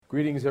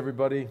Greetings,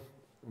 everybody.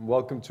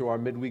 Welcome to our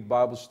midweek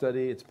Bible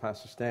study. It's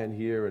Pastor Stan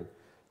here, and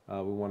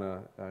we want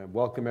to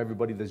welcome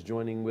everybody that's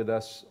joining with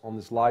us on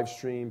this live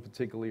stream,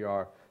 particularly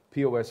our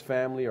POS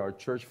family, our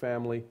church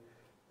family,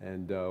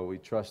 and we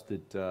trust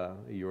that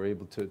you're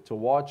able to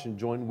watch and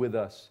join with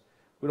us.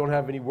 We don't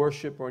have any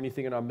worship or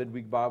anything in our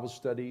midweek Bible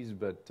studies,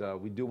 but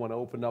we do want to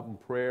open up in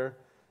prayer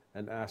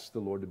and ask the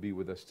Lord to be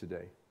with us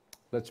today.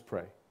 Let's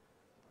pray.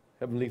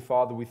 Heavenly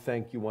Father, we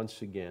thank you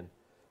once again,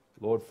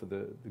 Lord, for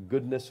the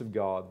goodness of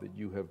God that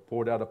you have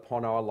poured out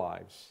upon our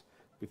lives.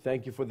 We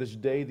thank you for this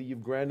day that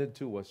you've granted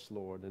to us,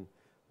 Lord, and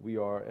we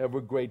are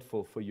ever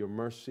grateful for your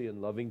mercy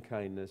and loving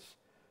kindness.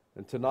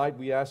 And tonight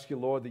we ask you,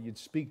 Lord, that you'd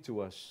speak to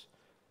us,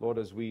 Lord,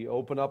 as we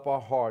open up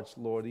our hearts,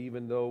 Lord,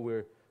 even though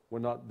we're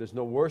not, there's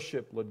no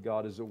worship, Lord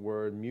God, as it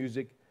were, in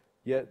music,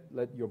 yet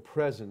let your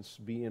presence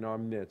be in our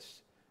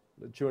midst.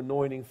 Let your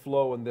anointing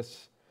flow in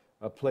this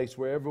place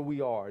wherever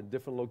we are, in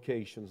different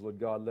locations,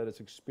 Lord God. Let us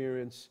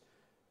experience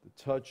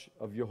the touch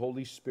of your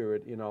Holy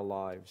Spirit in our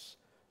lives.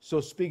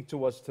 So speak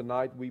to us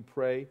tonight, we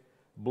pray.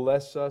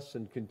 Bless us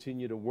and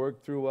continue to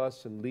work through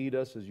us and lead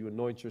us as you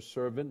anoint your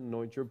servant,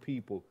 anoint your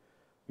people.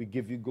 We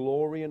give you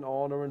glory and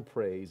honor and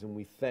praise, and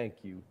we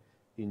thank you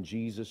in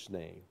Jesus'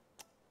 name.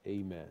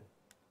 Amen.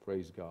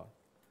 Praise God.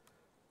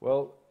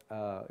 Well,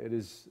 it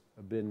has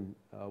been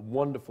a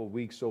wonderful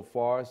week so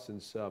far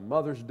since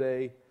Mother's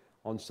Day.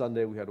 On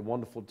Sunday, we had a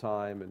wonderful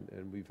time,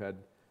 and we've had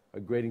a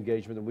great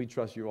engagement, and we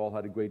trust you all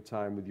had a great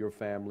time with your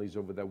families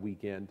over that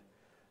weekend.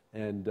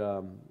 And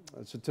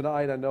so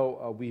tonight, I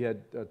know we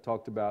had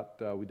talked about,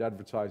 we'd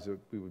advertised that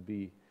we would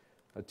be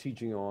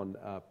teaching on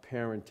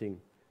parenting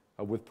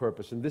with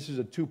purpose. And this is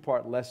a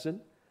two-part lesson.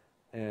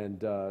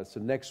 And so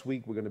next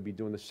week, we're going to be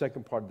doing the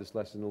second part of this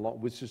lesson along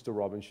with Sister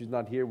Robin. She's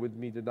not here with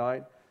me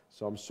tonight,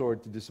 so I'm sorry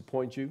to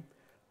disappoint you.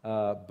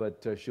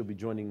 But she'll be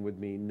joining with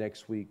me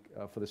next week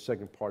for the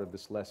second part of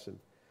this lesson.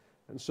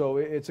 And so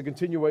it's a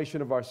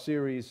continuation of our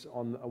series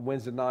on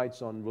Wednesday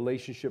nights on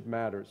relationship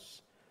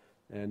matters.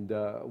 And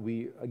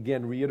we,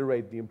 again,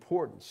 reiterate the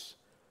importance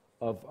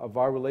of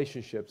our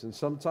relationships. And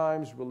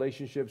sometimes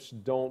relationships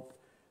don't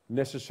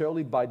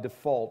necessarily by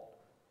default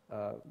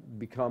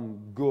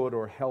become good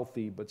or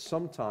healthy. But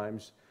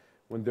sometimes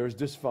when there's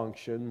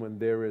dysfunction, when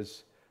there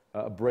is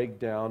a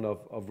breakdown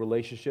of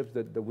relationships,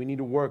 that we need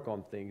to work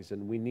on things.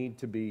 And we need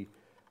to be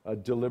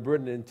deliberate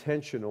and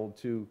intentional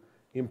to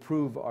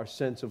improve our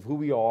sense of who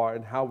we are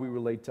and how we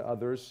relate to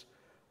others,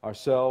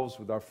 ourselves,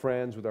 with our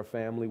friends, with our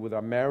family, with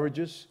our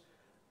marriages,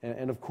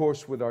 and of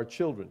course with our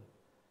children.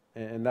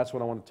 And that's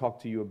what I want to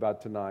talk to you about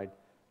tonight,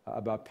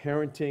 about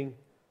parenting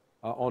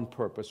on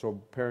purpose, or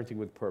parenting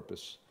with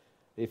purpose.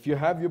 If you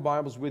have your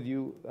Bibles with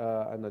you,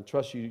 and I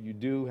trust you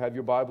do have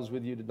your Bibles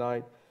with you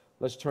tonight,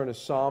 let's turn to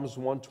Psalms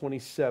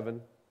 127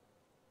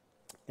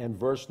 and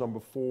verse number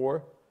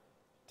 4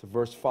 to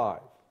verse 5.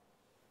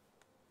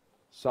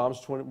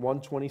 Psalms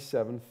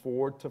 127,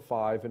 4 to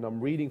 5, and I'm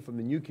reading from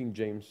the New King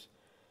James.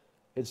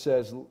 It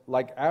says,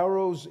 "Like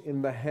arrows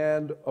in the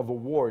hand of a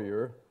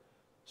warrior,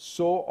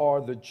 so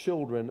are the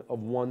children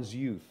of one's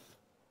youth.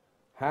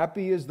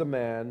 Happy is the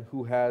man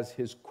who has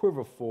his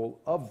quiver full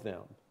of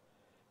them.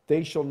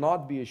 They shall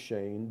not be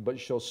ashamed, but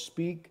shall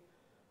speak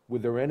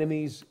with their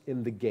enemies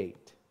in the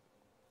gate."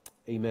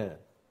 Amen.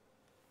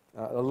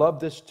 I love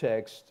this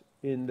text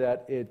in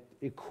that it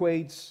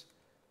equates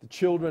the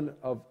children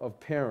of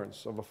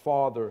parents, of a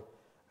father,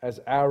 as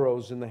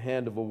arrows in the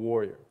hand of a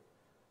warrior.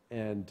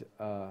 And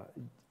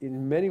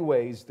in many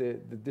ways,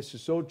 this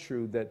is so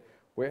true that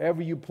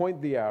wherever you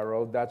point the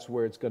arrow, that's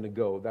where it's going to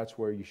go. That's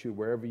where you shoot.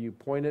 Wherever you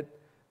point it,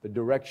 the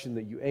direction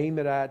that you aim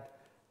it at,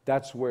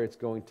 that's where it's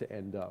going to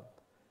end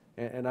up.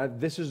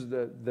 This is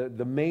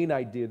the main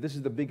idea. This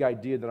is the big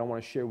idea that I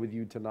want to share with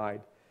you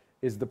tonight,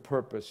 is the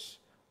purpose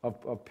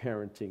of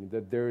parenting,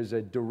 that there is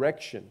a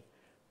direction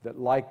that,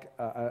 like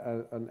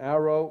an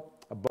arrow,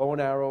 a bow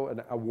and arrow,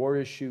 and a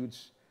warrior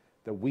shoots,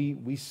 that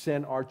we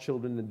send our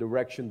children in the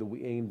direction that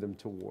we aim them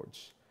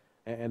towards.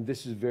 And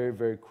this is very,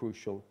 very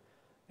crucial.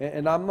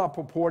 And I'm not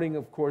purporting,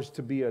 of course,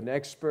 to be an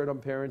expert on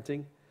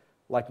parenting.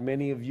 Like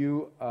many of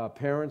you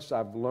parents,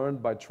 I've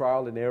learned by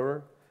trial and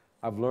error.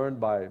 I've learned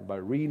by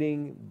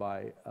reading,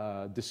 by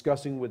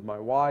discussing with my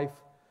wife,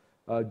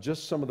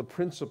 just some of the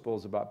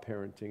principles about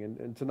parenting.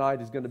 And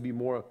tonight is going to be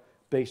more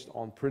based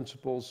on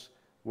principles,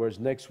 whereas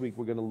next week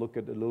we're going to look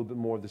at a little bit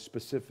more of the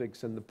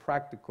specifics and the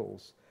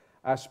practicals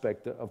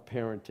aspect of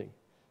parenting.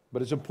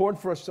 But it's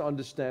important for us to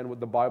understand what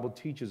the Bible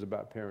teaches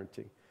about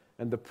parenting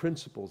and the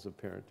principles of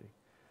parenting.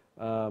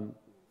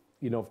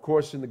 Of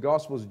course, in the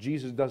Gospels,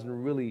 Jesus doesn't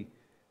really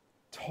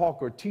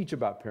talk or teach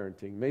about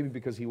parenting, maybe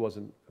because he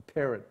wasn't a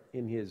parent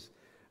in his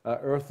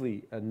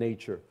earthly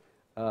nature.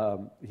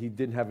 He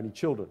didn't have any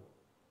children.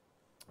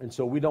 And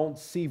so we don't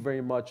see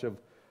very much of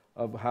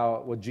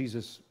what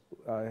Jesus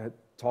had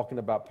talking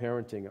about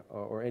parenting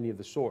or any of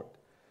the sort.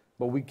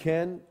 But we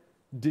can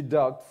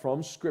deduct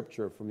from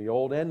Scripture, from the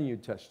Old and New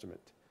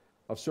Testament,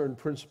 of certain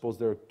principles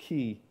that are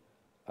key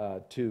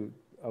to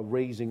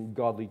raising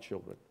godly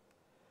children.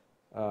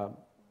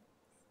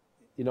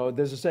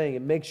 There's a saying,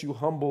 it makes you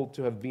humble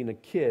to have been a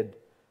kid,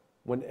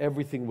 when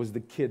everything was the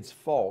kid's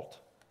fault,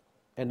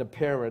 and the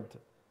parent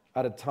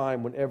at a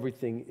time when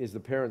everything is the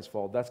parent's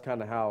fault. That's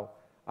kind of how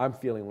I'm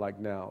feeling like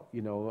now.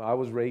 You know, I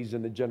was raised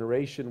in a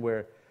generation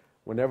where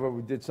whenever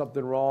we did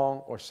something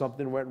wrong or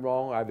something went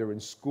wrong, either in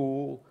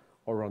school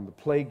or on the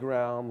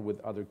playground with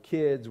other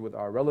kids, with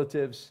our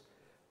relatives,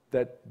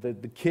 that the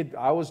kid,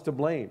 I was to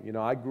blame. You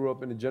know, I grew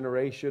up in a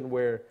generation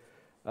where,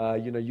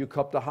 you know, you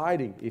come to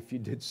hiding if you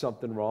did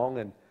something wrong.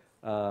 And,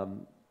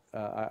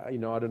 you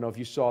know, I don't know if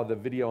you saw the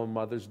video on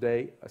Mother's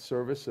Day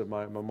service.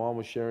 My mom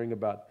was sharing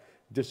about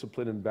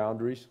discipline and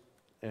boundaries.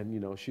 And,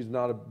 you know, she's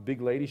not a big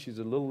lady. She's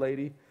a little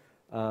lady.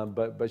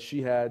 But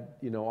she had,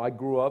 you know, I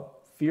grew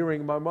up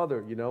fearing my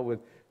mother, you know,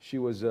 she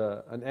was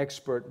an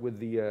expert with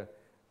the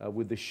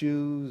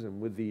shoes and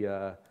with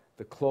the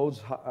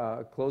clothes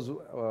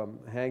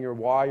hanger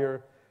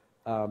wire,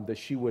 that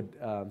she would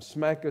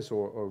smack us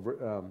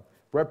or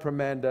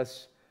reprimand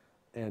us.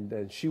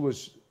 And she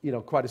was, you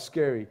know, quite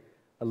a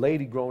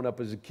lady growing up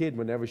as a kid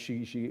whenever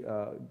she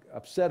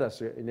upset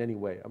us in any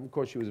way. Of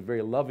course, she was a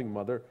very loving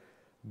mother,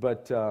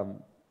 but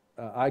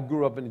I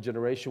grew up in a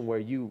generation where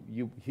you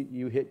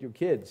hit your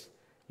kids,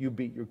 you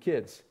beat your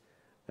kids.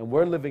 And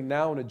we're living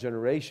now in a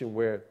generation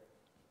where,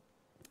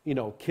 you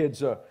know,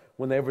 kids are,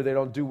 whenever they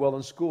don't do well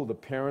in school, the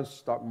parents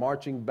start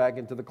marching back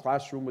into the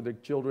classroom with their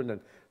children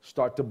and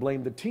start to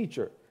blame the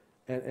teacher.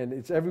 And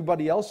it's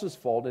everybody else's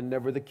fault and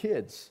never the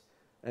kids.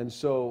 And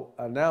so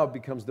now it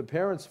becomes the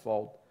parents'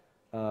 fault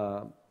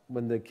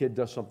when the kid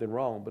does something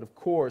wrong. But of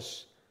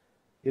course,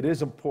 it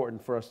is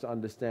important for us to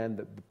understand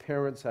that the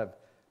parents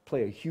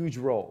play a huge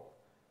role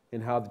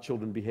in how the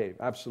children behave.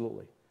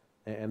 Absolutely.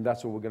 And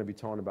that's what we're going to be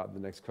talking about in the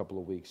next couple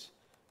of weeks.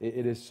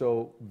 It is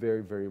so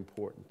very, very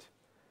important.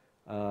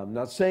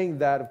 Now, saying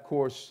that, of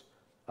course,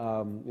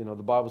 you know,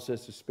 the Bible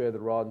says to spare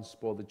the rod and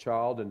spoil the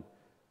child.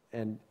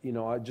 And you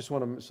know, I just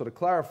want to sort of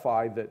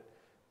clarify that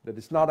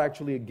it's not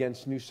actually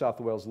against New South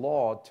Wales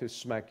law to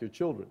smack your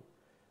children.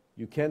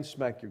 You can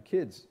smack your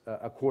kids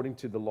according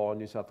to the law in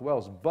New South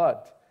Wales,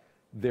 but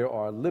there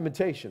are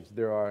limitations.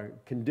 There are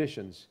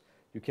conditions.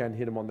 You can't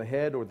hit them on the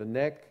head or the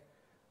neck,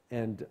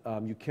 and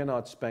you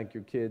cannot spank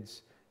your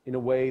kids in a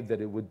way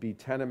that it would be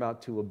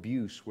tantamount to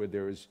abuse, where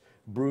there is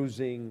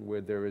bruising, where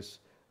there is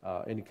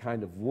any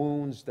kind of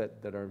wounds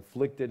that are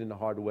inflicted in a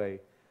hard way.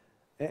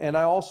 And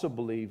I also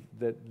believe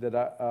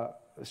that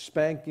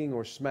spanking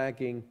or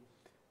smacking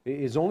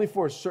is only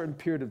for a certain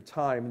period of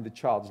time in the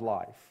child's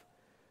life.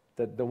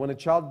 That when a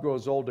child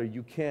grows older,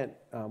 you can't,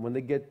 when they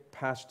get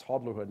past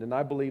toddlerhood, and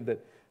I believe that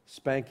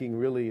spanking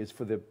really is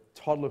for the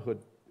toddlerhood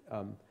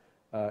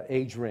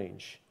age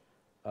range,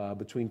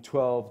 between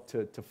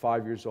 12 to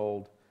 5 years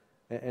old.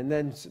 And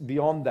then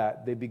beyond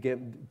that,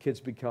 kids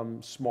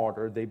become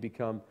smarter. They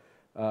become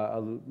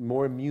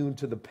more immune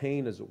to the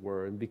pain, as it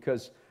were. And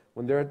because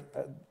when they're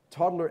at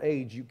toddler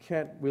age, you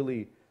can't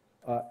really,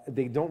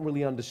 they don't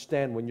really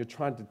understand when you're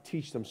trying to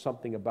teach them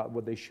something about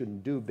what they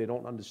shouldn't do. They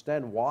don't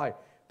understand why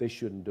they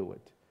shouldn't do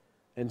it.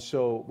 And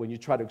so when you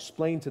try to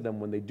explain to them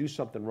when they do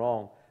something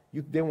wrong,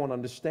 they won't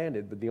understand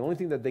it. But the only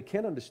thing that they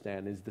can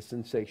understand is the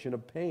sensation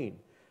of pain.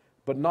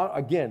 But not,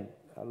 again,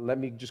 let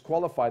me just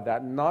qualify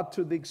that, not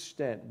to the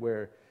extent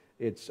where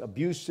it's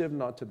abusive,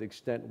 not to the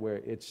extent where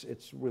it's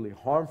really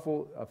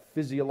harmful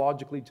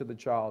physiologically to the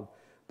child,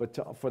 but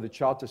for the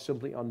child to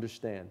simply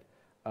understand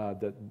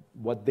that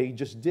what they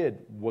just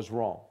did was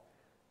wrong.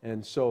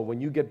 And so when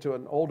you get to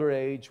an older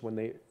age, when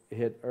they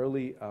hit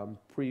early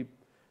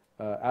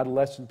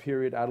adolescent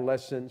period,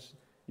 adolescence,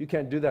 you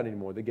can't do that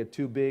anymore. They get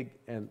too big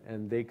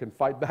and they can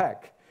fight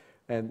back,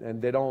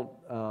 and they don't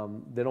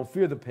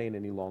fear the pain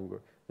any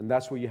longer. And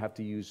that's where you have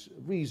to use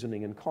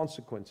reasoning and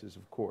consequences,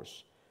 of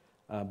course.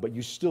 But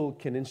you still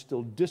can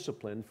instill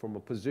discipline from a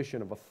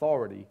position of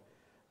authority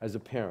as a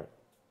parent.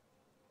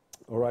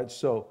 All right,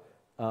 so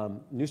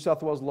New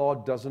South Wales law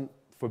doesn't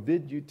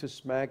forbid you to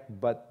smack,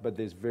 but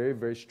there's very,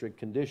 very strict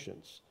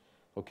conditions.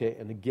 Okay,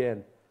 and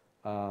again,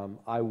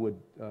 I would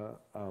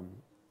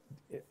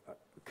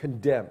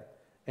condemn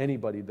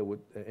anybody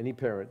any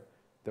parent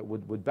that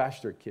would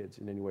bash their kids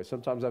in any way.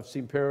 Sometimes I've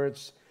seen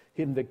parents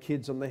hitting their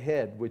kids on the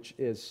head, which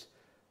is,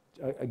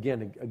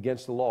 again,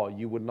 against the law.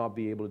 You would not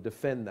be able to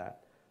defend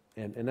that.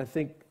 And I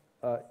think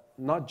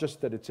not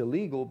just that it's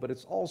illegal, but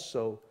it's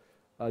also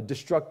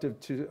destructive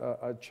to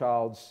a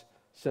child's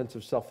sense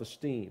of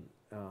self-esteem.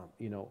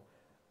 You know,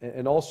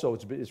 and also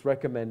it's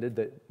recommended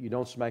that you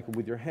don't smack them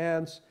with your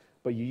hands,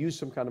 but you use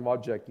some kind of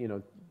object. You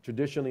know,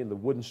 traditionally in the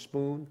wooden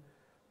spoon,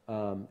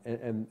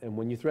 and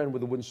when you threaten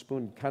with a wooden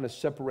spoon, it kind of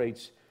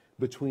separates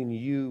between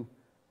you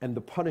and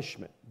the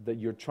punishment, that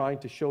you're trying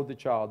to show the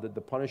child that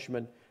the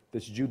punishment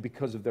that's due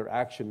because of their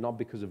action, not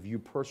because of you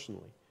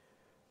personally.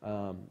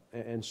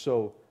 And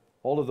so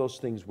all of those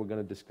things we're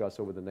going to discuss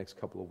over the next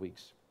couple of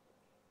weeks.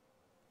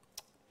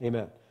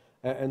 Amen.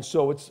 And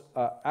so it's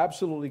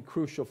absolutely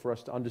crucial for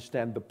us to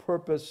understand the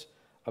purpose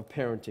of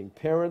parenting.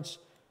 Parents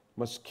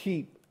must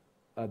keep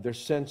their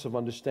sense of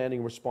understanding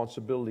and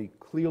responsibility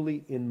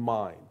clearly in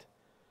mind.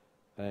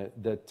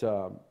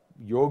 That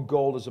your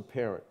goal as a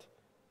parent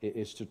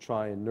is to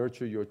try and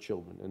nurture your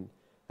children.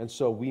 And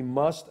so we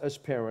must, as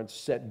parents,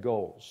 set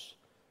goals.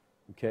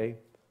 Okay?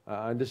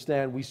 I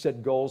understand we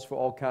set goals for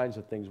all kinds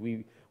of things.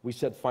 We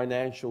set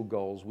financial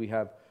goals. We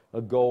have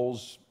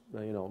goals,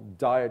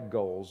 diet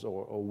goals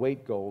or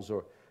weight goals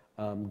or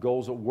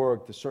goals at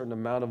work, the certain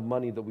amount of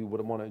money that we would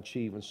want to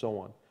achieve and so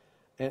on.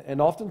 And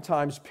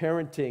oftentimes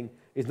parenting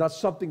is not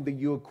something that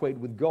you equate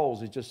with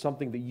goals. It's just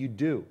something that you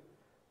do.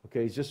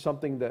 Okay, it's just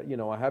something that,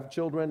 I have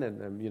children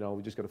and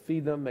we just got to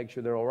feed them, make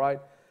sure they're all right.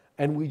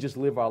 And we just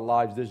live our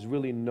lives. There's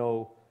really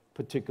no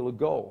particular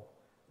goal.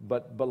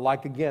 But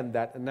like, again,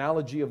 that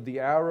analogy of the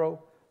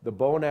arrow, the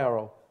bow and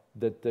arrow,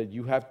 that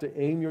you have to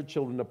aim your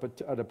children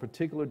at a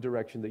particular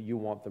direction that you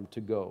want them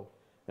to go.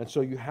 And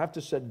so you have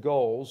to set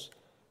goals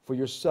for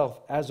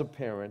yourself as a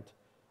parent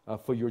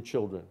for your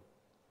children.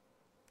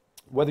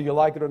 Whether you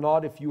like it or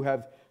not, if you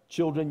have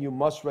children, you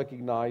must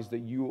recognize that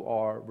you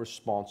are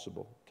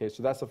responsible. Okay,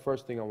 so that's the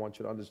first thing I want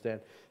you to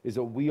understand, is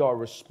that we are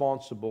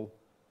responsible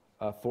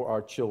for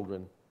our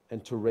children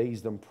and to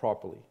raise them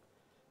properly.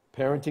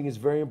 Parenting is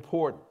very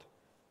important.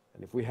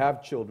 And if we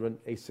have children,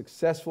 a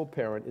successful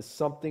parent is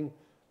something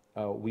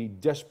we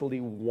desperately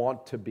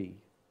want to be.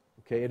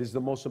 Okay, it is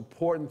the most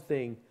important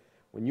thing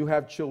when you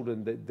have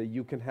children that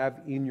you can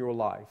have in your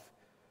life.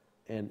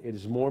 And it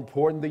is more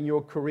important than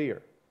your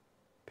career.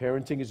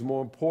 Parenting is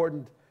more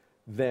important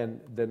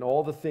than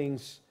all the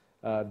things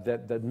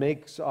that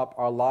makes up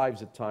our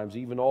lives at times,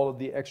 even all of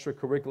the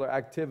extracurricular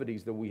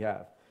activities that we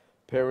have.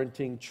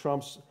 Parenting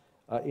trumps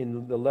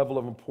in the level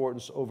of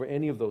importance over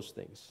any of those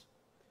things.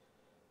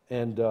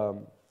 And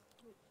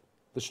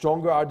the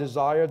stronger our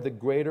desire, the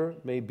greater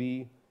may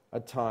be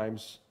at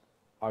times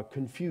our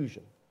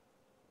confusion,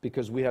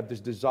 because we have this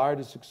desire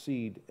to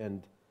succeed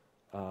and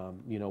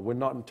we're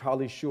not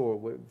entirely sure.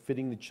 We're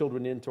fitting the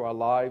children into our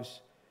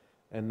lives,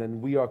 and then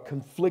we are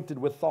conflicted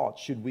with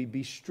thoughts. Should we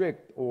be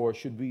strict or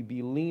should we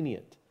be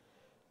lenient,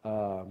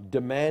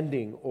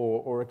 demanding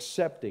or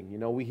accepting?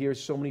 We hear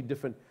so many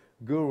different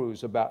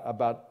gurus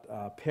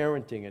about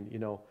parenting,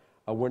 and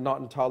we're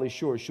not entirely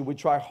sure. Should we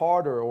try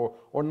harder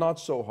or not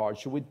so hard?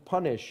 Should we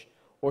punish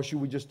or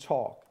should we just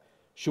talk?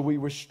 Should we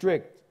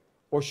restrict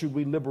or should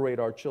we liberate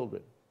our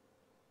children?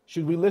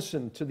 Should we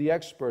listen to the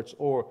experts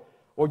or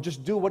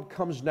just do what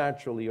comes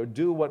naturally, or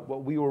do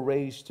what we were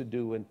raised to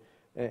do,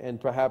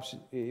 and perhaps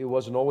it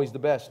wasn't always the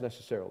best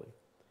necessarily?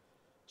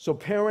 So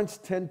parents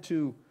tend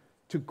to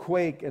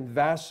quake and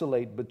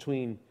vacillate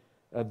between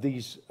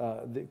these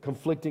the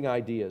conflicting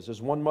ideas.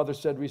 As one mother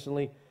said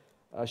recently,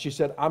 she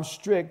said, "I'm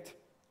strict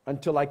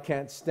until I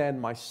can't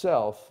stand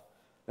myself,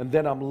 and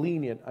then I'm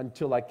lenient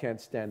until I can't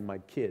stand my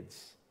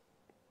kids."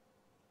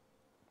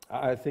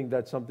 I think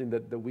that's something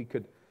that we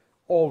could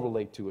all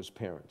relate to as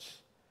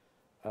parents.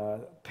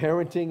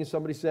 Parenting, as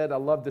somebody said, I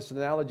love this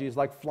analogy, is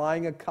like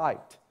flying a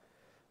kite.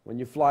 When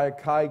you fly a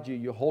kite,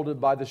 you hold it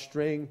by the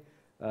string,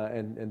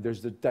 and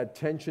there's that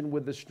tension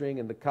with the string,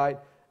 and the kite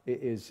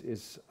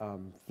is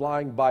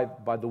flying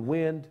by the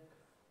wind.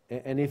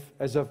 And if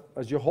as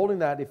you're holding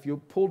that, if you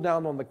pull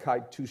down on the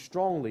kite too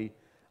strongly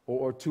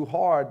or too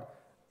hard,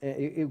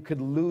 it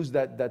could lose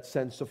that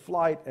sense of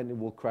flight, and it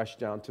will crash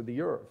down to the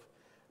earth.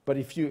 But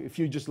if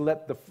you just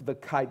let the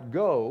kite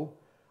go,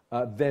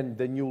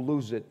 then you'll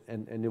lose it,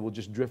 and it will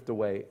just drift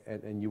away,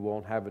 and you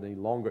won't have it any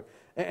longer.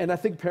 And I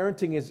think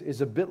parenting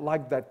is a bit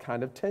like that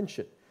kind of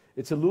tension.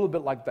 It's a little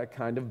bit like that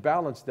kind of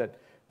balance that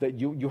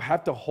you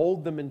have to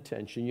hold them in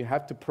tension. You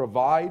have to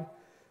provide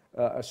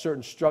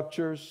certain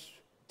structures,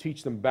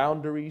 teach them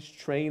boundaries,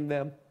 train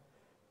them.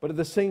 But at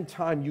the same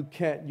time, you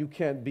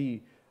can't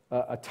be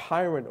a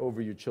tyrant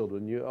over your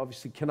children. You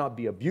obviously cannot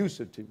be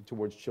abusive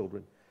towards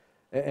children.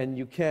 And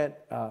you can't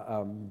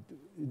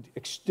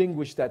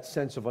extinguish that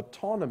sense of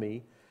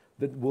autonomy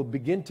that will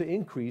begin to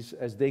increase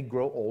as they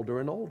grow older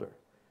and older.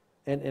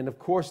 And of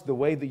course, the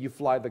way that you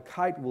fly the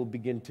kite will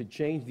begin to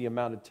change. The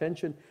amount of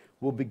tension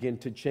will begin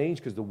to change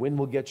because the wind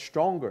will get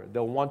stronger.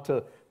 They'll want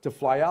to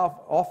fly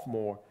off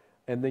more,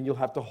 and then you'll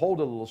have to hold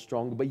it a little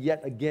stronger, but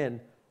yet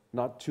again,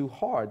 not too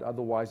hard,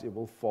 otherwise it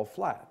will fall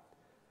flat.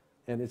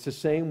 And it's the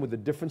same with the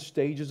different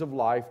stages of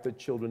life that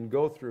children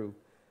go through.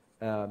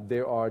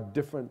 There are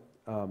different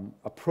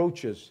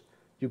approaches.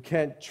 You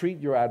can't treat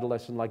your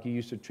adolescent like you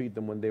used to treat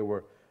them when they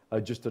were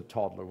just a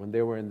toddler, when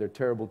they were in their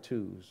terrible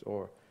twos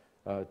or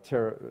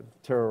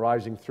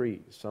terrorizing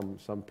threes,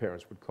 some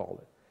parents would call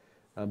it.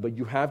 But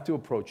you have to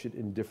approach it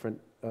in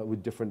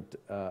with different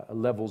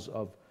levels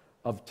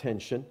of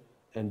tension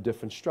and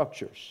different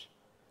structures.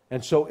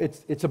 And so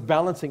it's a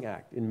balancing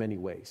act in many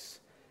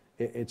ways.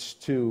 It's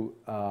to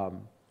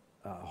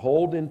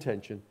hold in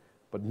tension,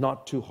 but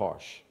not too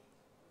harsh.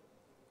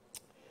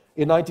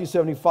 In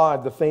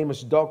 1975, the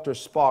famous Dr.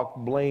 Spock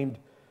blamed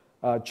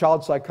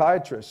child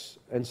psychiatrists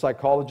and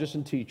psychologists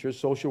and teachers,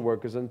 social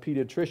workers and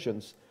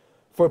pediatricians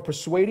for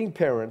persuading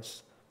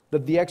parents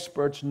that the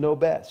experts know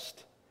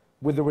best,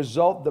 with the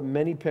result that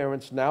many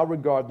parents now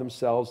regard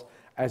themselves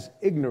as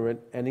ignorant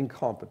and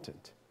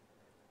incompetent.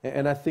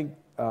 And I think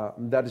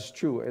that is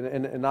true.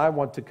 And I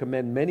want to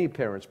commend many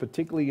parents,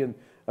 particularly in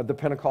the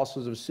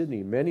Pentecostals of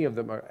Sydney. Many of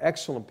them are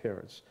excellent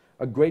parents,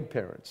 are great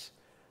parents.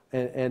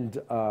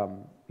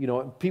 You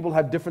know, people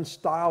have different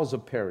styles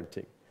of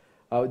parenting,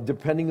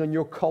 depending on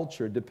your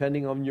culture,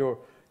 depending on your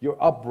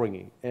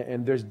upbringing,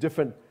 and there's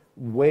different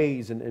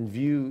ways and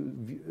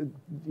you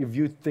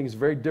view things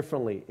very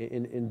differently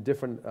in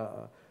different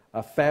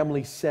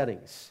family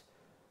settings.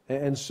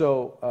 And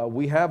so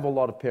we have a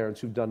lot of parents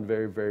who've done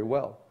very, very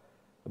well.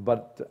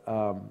 But,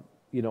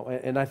 you know,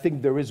 and I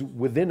think there is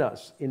within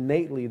us,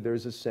 innately,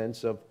 there's a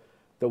sense of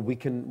that we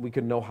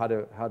can know how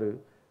to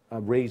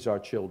raise our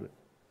children.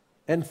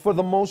 And for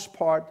the most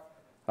part,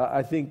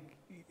 I think,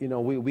 you know,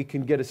 we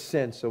can get a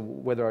sense of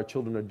whether our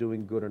children are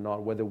doing good or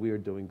not, whether we are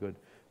doing good.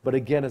 But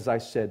again, as I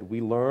said,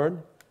 we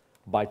learn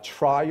by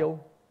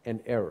trial and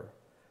error,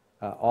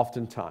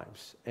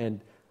 oftentimes.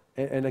 And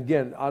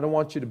again, I don't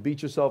want you to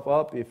beat yourself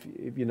up if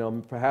you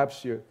know,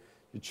 perhaps your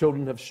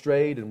children have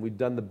strayed and we've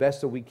done the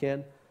best that we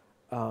can.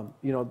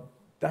 You know,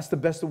 that's the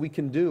best that we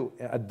can do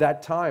at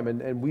that time.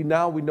 And we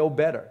know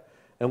better.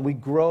 And we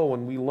grow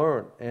and we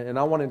learn. And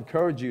I want to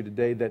encourage you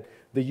today that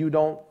you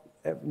don't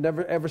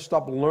never ever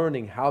stop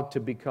learning how to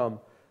become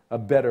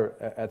better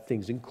at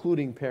things,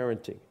 including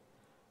parenting.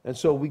 And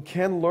so we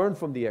can learn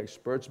from the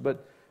experts,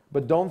 but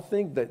don't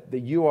think that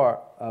you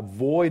are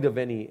void of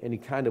any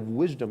kind of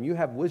wisdom. You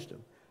have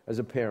wisdom as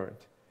a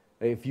parent.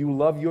 If you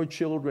love your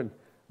children,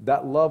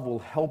 that love will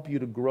help you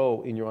to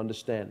grow in your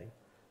understanding.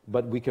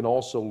 But we can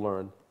also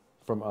learn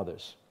from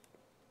others.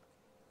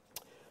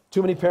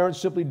 Too many parents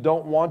simply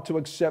don't want to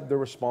accept their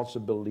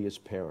responsibility as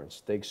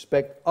parents. They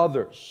expect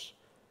others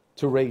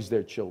to raise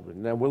their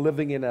children. Now, we're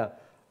living in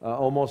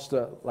almost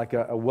like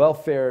a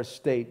welfare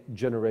state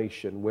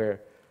generation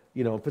where,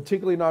 you know,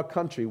 particularly in our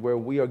country, where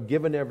we are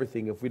given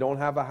everything. If we don't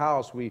have a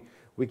house, we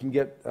can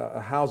get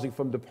housing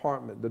from the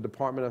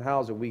Department of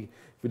Housing.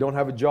 If we don't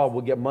have a job,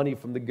 we'll get money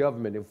from the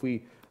government. If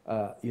we,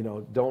 you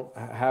know, don't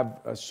have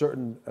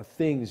certain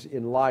things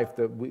in life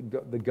that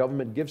the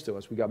government gives to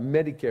us, we got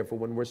Medicare for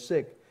when we're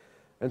sick.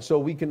 And so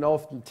we can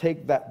often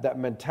take that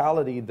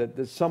mentality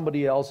that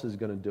somebody else is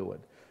going to do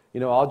it. You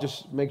know, I'll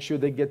just make sure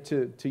they get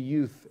to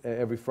youth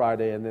every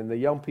Friday, and then the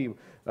young people,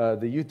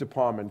 the youth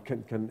department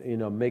can you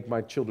know, make my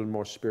children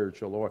more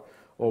spiritual,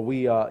 or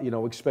we you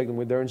know, expect them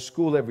when they're in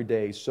school every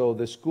day, so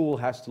the school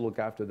has to look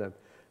after them.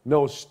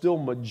 No, still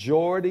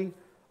majority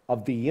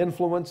of the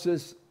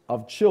influences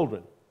of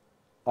children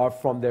are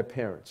from their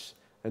parents,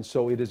 and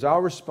so it is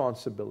our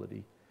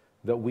responsibility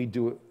that we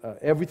do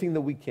everything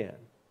that we can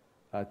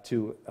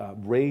to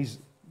raise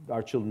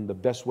our children the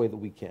best way that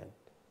we can.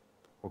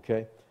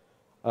 Okay.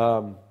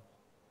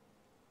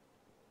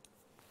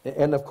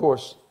 And of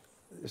course,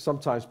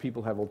 sometimes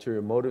people have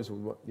ulterior motives.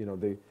 You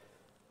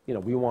know,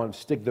 we want to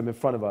stick them in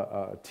front of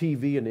a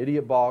TV, an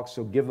idiot box,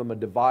 or give them a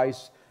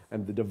device,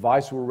 and the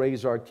device will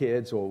raise our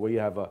kids. Or we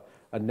have a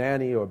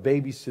nanny or a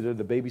babysitter.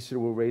 The babysitter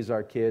will raise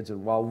our kids.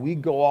 And while we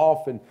go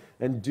off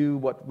and do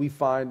what we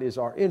find is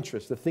our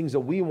interest, the things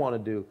that we want to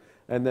do,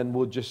 and then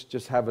we'll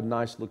just have a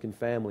nice-looking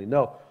family.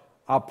 No,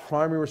 our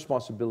primary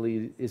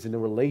responsibility is in a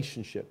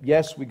relationship.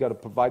 Yes, we got to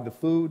provide the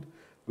food.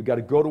 We got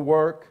to go to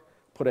work.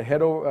 Put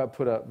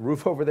a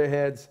roof over their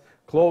heads,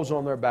 clothes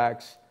on their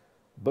backs.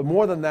 But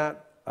more than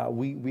that,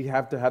 we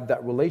have to have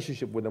that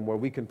relationship with them where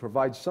we can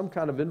provide some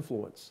kind of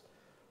influence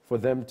for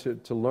them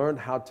to learn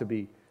how to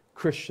be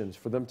Christians,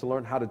 for them to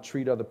learn how to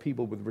treat other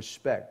people with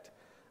respect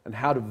and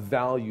how to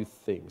value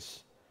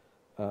things.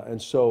 And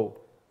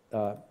so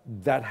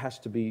that has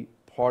to be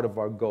part of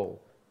our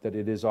goal, that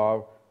it is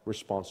our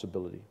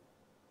responsibility.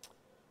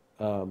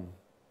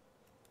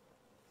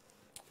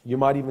 You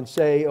might even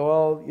say,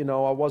 well, you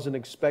know, I wasn't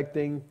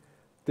expecting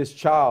this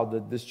child,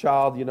 that this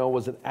child, you know,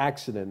 was an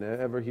accident.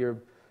 Ever hear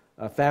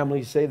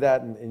families say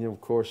that? And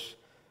of course,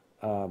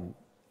 what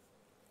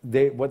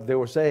they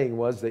were saying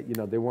was that, you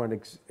know, they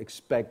weren't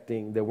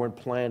expecting, they weren't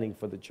planning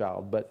for the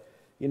child. But,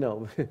 you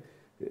know,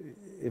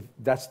 if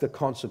that's the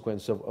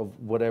consequence of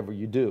whatever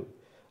you do.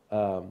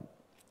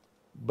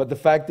 But the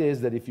fact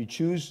is that if you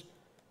choose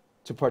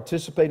to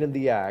participate in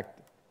the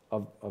act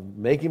of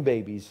making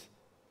babies,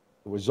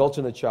 it results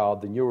in a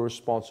child, then you're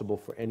responsible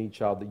for any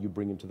child that you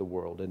bring into the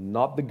world. And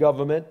not the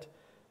government,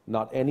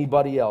 not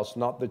anybody else,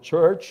 not the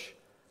church,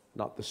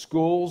 not the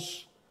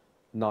schools,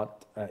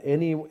 not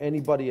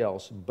anybody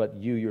else, but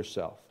you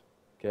yourself.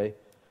 Okay?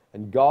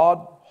 And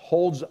God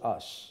holds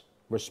us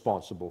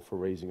responsible for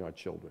raising our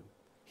children.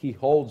 He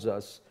holds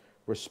us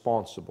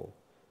responsible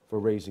for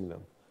raising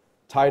them.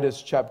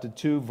 Titus chapter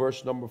 2,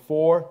 verse number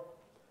 4,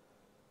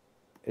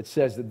 it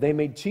says that they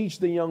may teach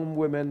the young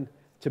women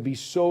to be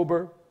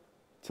sober,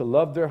 to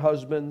love their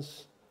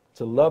husbands,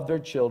 to love their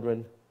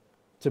children,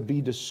 to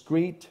be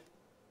discreet,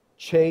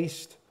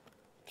 chaste,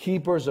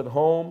 keepers at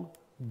home,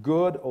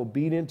 good,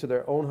 obedient to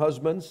their own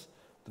husbands,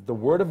 that the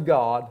word of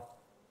God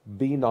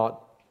be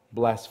not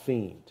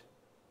blasphemed.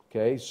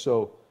 Okay,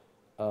 so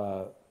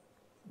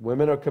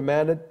women are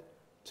commanded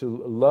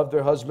to love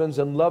their husbands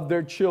and love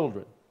their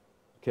children.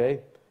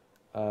 Okay,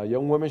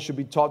 young women should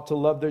be taught to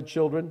love their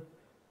children,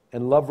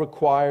 and love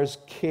requires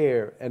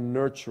care and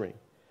nurturing.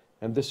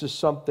 And this is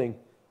something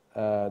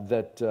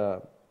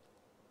that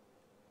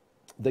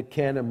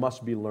can and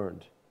must be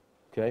learned.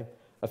 Okay,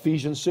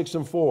 Ephesians 6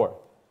 and 4.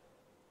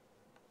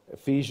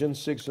 Ephesians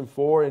 6 and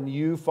 4. And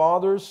you,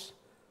 fathers,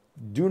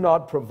 do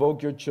not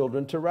provoke your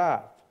children to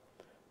wrath,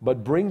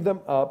 but bring them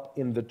up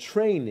in the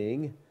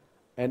training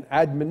and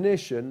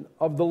admonition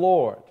of the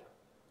Lord.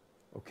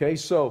 Okay,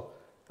 so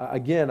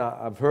again,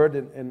 I've heard,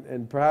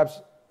 and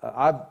perhaps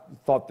I've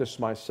thought this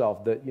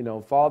myself, that,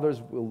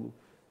 fathers will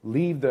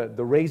leave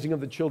the raising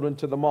of the children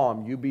to the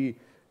mom.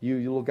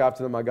 You look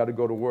after them, I got to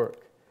go to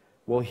work.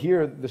 Well,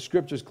 here the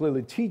scriptures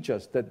clearly teach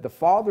us that the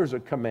fathers are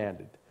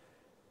commanded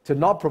to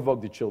not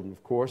provoke the children,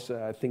 of course.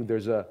 I think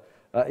there's a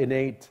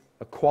innate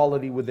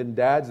quality within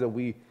dads that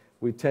we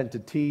tend to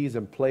tease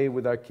and play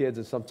with our kids,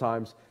 and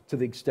sometimes to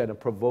the extent of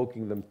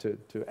provoking them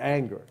to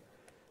anger.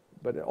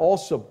 But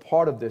also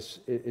part of this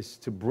is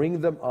to bring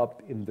them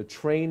up in the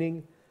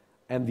training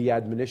and the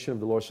admonition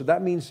of the Lord. So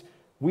that means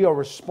we are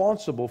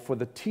responsible for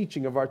the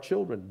teaching of our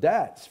children.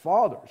 Dads,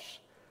 fathers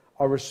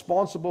are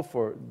responsible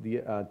for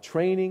the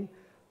training,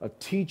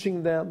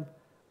 teaching them,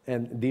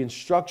 and the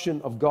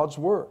instruction of God's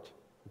Word.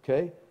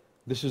 Okay?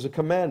 This is a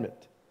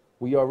commandment.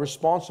 We are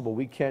responsible.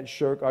 We can't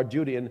shirk our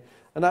duty. And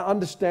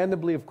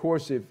understandably, of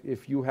course,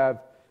 if you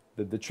have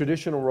the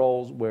traditional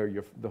roles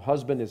where the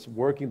husband is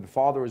working, the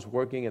father is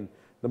working, and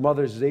the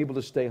mother is able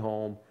to stay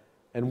home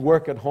and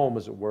work at home,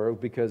 as it were,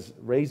 because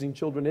raising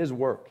children is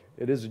work.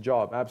 It is a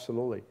job,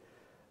 absolutely.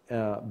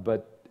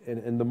 But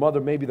the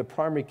mother may be the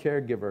primary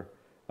caregiver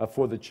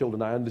for the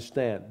children, I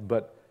understand.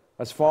 But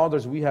as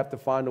fathers, we have to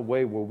find a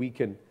way where we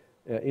can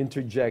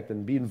interject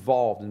and be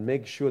involved and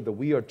make sure that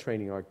we are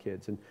training our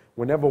kids. And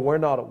whenever we're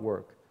not at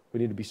work, we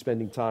need to be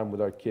spending time with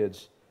our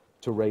kids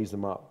to raise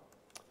them up.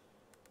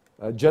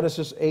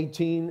 Genesis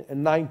 18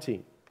 and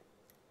 19.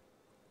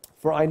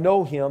 For I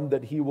know him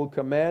that he will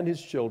command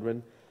his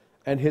children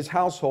and his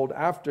household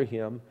after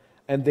him,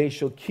 and they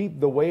shall keep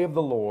the way of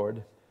the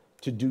Lord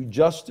to do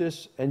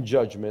justice and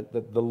judgment,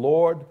 that the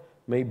Lord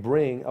may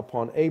bring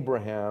upon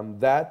Abraham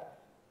that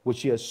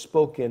which he has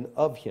spoken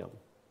of him.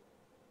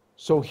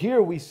 So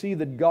here we see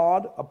that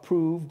God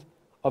approved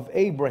of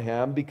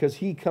Abraham because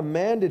he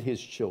commanded his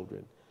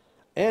children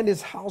and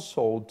his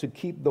household to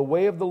keep the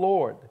way of the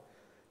Lord.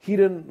 He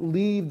didn't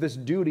leave this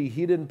duty.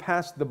 He didn't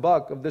pass the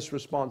buck of this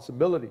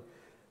responsibility.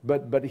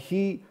 But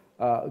he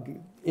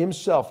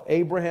himself,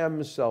 Abraham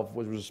himself,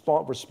 was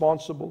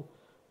responsible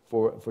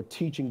for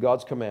teaching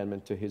God's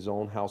commandment to his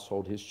own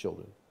household, his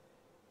children.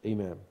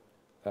 Amen.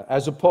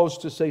 As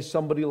opposed to, say,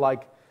 somebody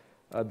like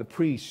the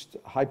priest,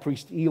 high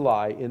priest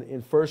Eli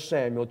in 1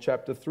 Samuel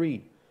chapter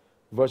 3,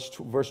 verse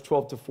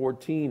 12 to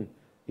 14.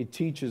 It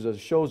teaches us,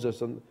 shows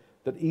us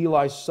that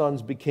Eli's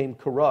sons became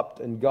corrupt,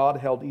 and God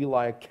held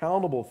Eli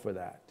accountable for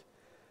that.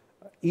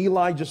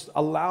 Eli just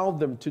allowed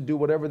them to do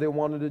whatever they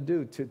wanted to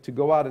do, to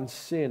go out and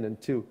sin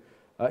and to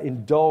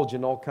indulge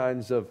in all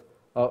kinds of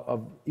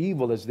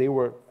evil, as they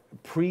were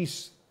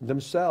priests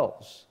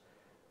themselves.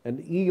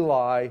 And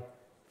Eli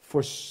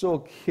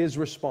forsook his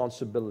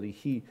responsibility.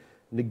 He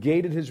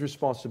negated his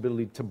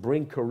responsibility to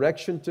bring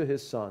correction to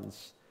his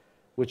sons,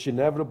 which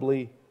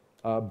inevitably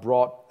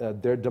brought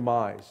their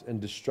demise and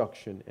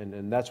destruction.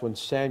 And that's when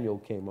Samuel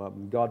came up,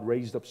 and God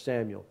raised up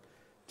Samuel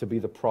to be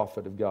the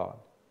prophet of God.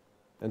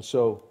 And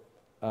so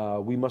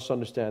we must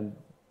understand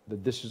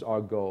that this is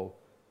our goal.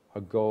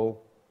 Our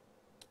goal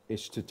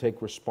is to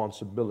take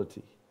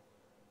responsibility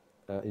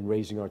in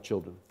raising our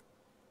children.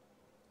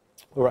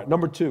 All right,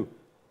 number two.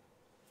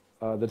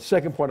 The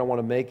second point I want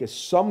to make is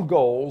some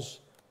goals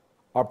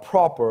are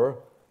proper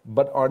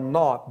but are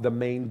not the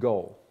main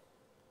goal.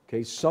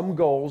 Okay, some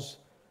goals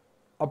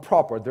are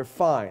proper, they're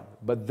fine,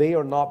 but they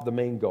are not the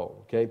main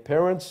goal. Okay,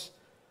 parents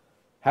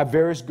have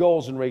various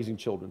goals in raising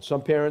children.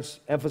 Some parents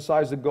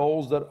emphasize the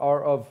goals that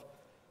are of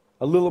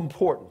a little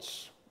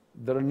importance,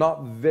 that are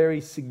not very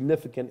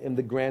significant in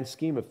the grand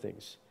scheme of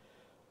things.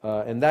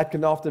 And that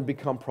can often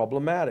become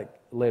problematic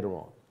later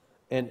on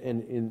and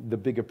in the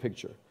bigger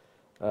picture.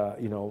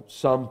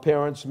 Some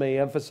parents may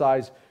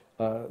emphasize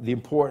the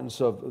importance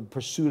of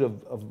pursuit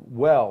of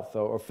wealth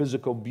or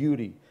physical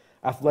beauty,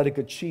 athletic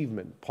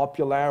achievement,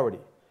 popularity.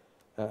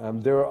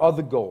 There are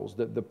other goals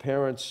that the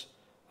parents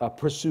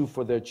pursue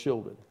for their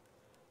children.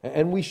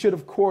 And we should,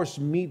 of course,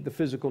 meet the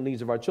physical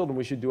needs of our children.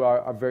 We should do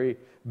our very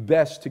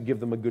best to give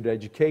them a good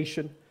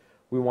education.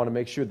 We want to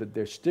make sure that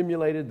they're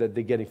stimulated, that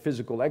they're getting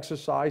physical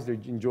exercise, they're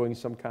enjoying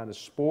some kind of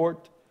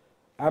sport.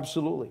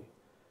 Absolutely.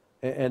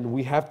 And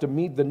we have to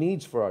meet the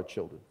needs for our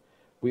children.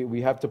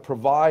 We have to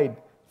provide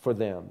for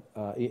them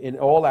in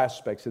all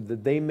aspects, so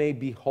that they may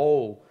be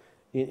whole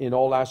in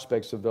all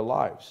aspects of their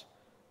lives.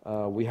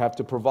 We have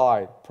to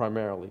provide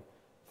primarily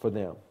for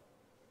them.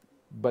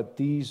 But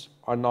these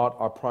are not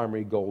our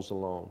primary goals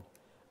alone.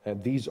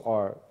 And these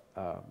are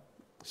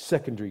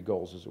secondary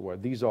goals, as it were.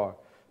 These are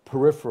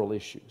peripheral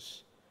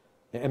issues.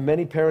 And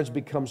many parents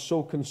become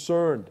so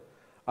concerned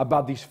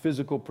about these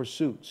physical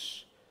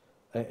pursuits.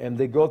 And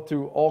they go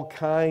through all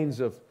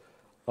kinds of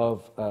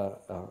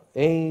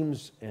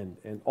aims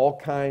and all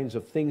kinds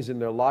of things in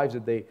their lives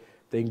that they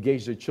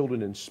engage their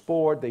children in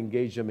sport, they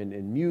engage them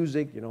in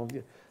music,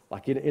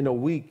 Like in a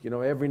week,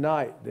 every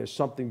night there's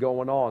something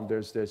going on.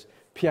 There's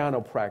piano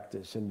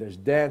practice, and there's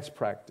dance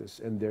practice,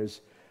 and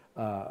there's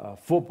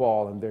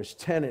football, and there's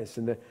tennis.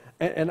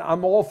 And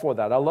I'm all for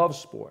that. I love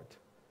sport.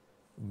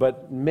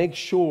 But make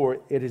sure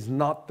it is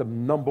not the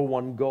number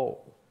one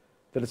goal,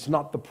 that it's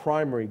not the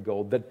primary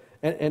goal,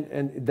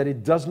 and that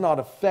it does not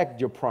affect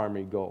your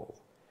primary goal,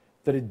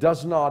 that it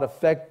does not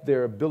affect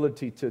their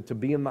ability to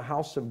be in the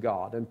house of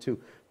God and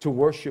to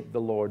worship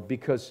the Lord,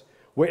 because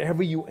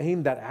wherever you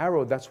aim that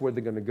arrow, that's where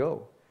they're going to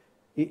go.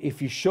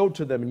 If you show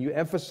to them and you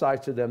emphasize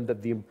to them that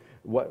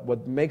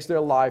what makes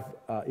their life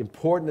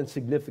important and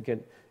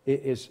significant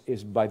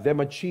is by them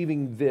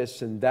achieving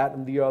this and that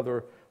and the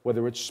other,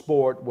 whether it's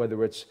sport,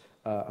 whether it's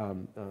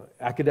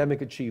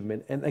academic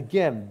achievement. And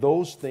again,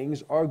 those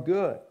things are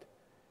good.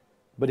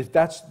 But if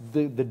that's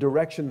the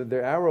direction that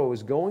their arrow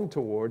is going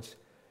towards,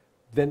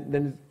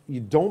 then you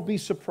don't be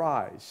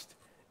surprised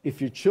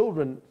if your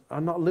children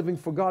are not living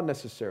for God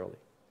necessarily.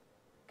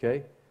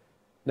 Okay?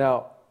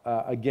 Now,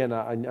 again,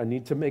 I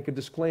need to make a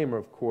disclaimer,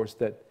 of course,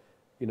 that,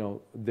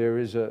 there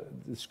is a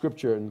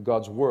scripture in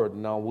God's word,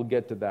 and now we'll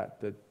get to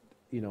that,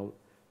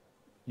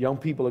 young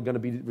people are going to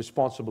be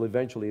responsible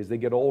eventually as they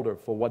get older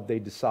for what they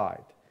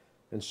decide.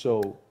 And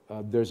so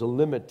there's a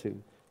limit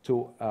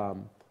to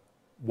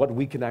what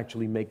we can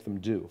actually make them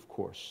do, of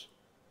course.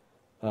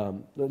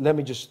 Let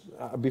me just,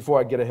 before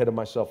I get ahead of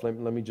myself, let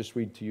me just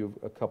read to you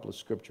a couple of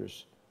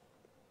scriptures.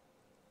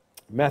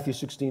 Matthew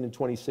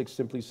 16:26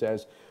 simply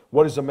says,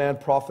 "What is a man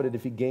profited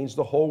if he gains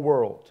the whole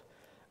world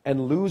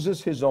and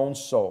loses his own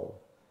soul?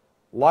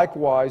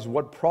 Likewise,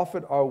 what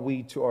profit are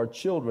we to our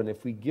children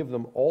if we give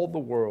them all the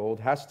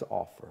world has to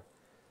offer,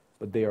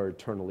 but they are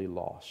eternally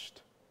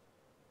lost?"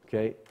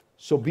 Okay?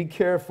 So be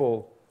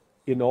careful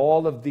in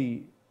all of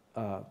the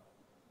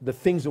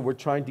things that we're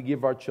trying to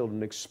give our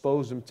children,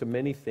 expose them to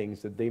many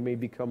things that they may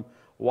become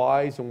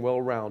wise and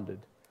well-rounded,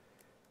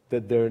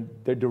 that their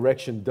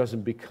direction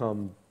doesn't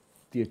become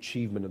the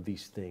achievement of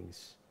these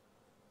things.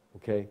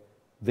 Okay?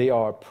 They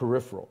are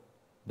peripheral.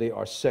 They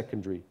are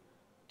secondary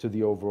to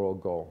the overall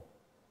goal.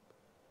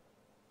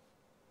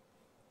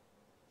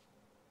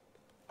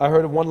 I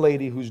heard of one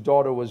lady whose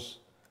daughter was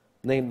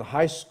named the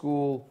high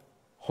school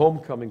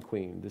homecoming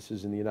queen. This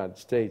is in the United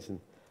States. And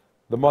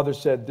the mother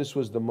said this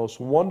was the most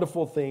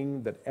wonderful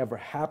thing that ever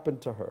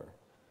happened to her.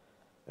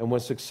 And when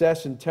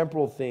success in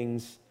temporal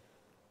things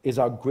is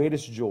our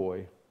greatest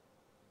joy,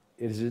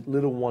 it is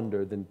little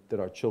wonder that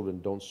our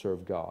children don't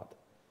serve God.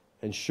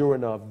 And sure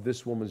enough,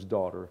 this woman's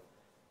daughter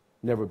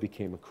never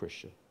became a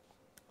Christian.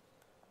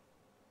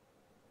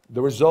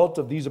 The result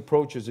of these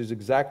approaches is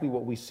exactly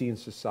what we see in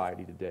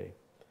society today.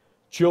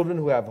 Children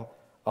who have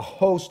a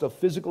host of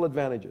physical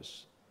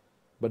advantages,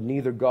 but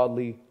neither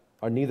godly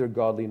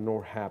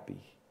nor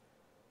happy.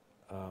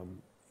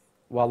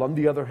 While on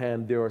the other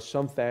hand, there are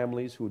some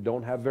families who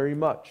don't have very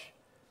much,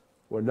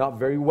 who are not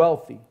very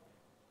wealthy,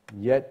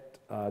 yet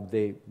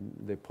they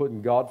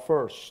put God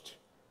first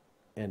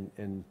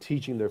and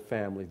teaching their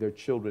family, their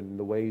children in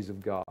the ways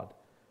of God,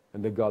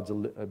 and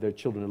their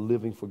children are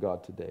living for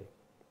God today.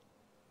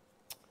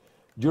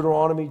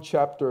 Deuteronomy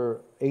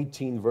chapter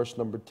 18, verse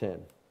number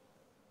 10.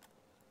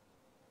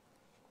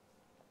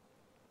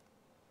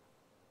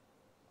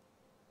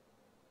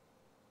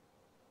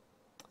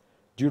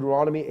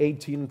 Deuteronomy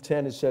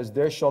 18:10, it says,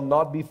 "There shall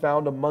not be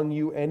found among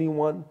you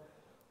anyone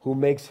who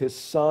makes his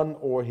son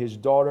or his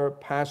daughter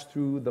pass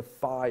through the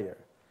fire."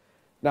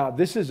 Now,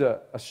 this is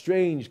a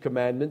strange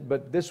commandment,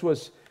 but this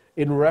was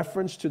in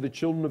reference to the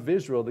children of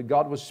Israel that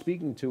God was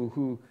speaking to,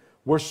 who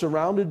were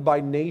surrounded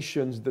by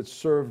nations that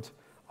served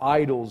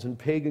idols and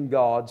pagan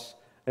gods,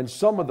 and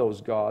some of those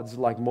gods,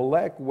 like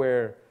Molech,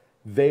 where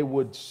they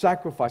would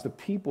sacrifice, the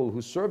people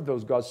who served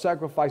those gods,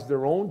 sacrifice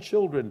their own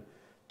children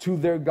to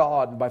their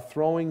God by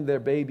throwing their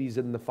babies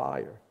in the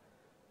fire.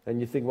 And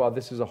you think, wow,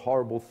 this is a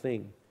horrible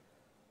thing.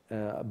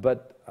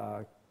 But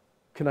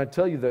can I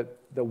tell you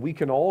that we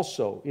can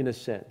also, in a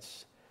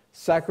sense,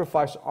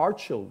 sacrifice our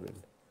children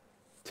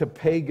to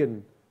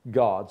pagan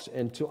gods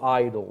and to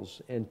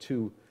idols and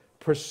to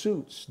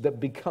pursuits that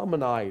become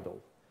an idol,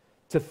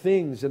 to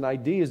things and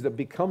ideas that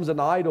becomes an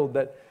idol,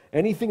 that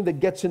anything that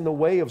gets in the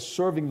way of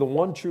serving the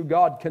one true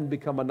God can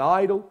become an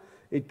idol.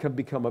 It can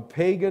become a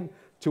pagan,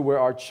 to where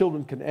our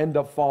children can end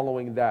up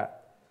following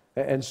that.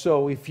 And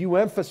so if you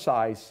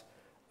emphasize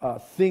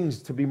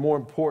things to be more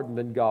important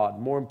than God,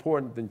 more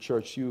important than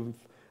church, you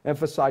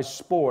emphasize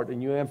sport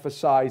and you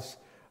emphasize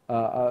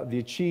the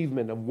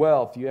achievement of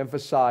wealth, you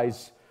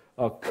emphasize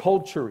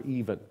culture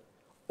even,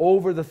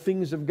 over the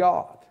things of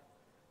God,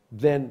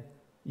 then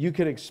you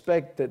can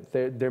expect that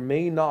there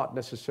may not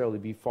necessarily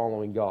be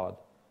following God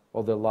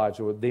all their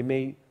lives, or they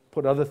may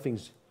put other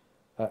things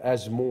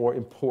as more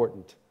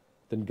important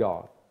than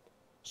God.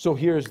 So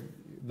here's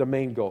the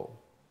main goal.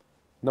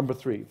 Number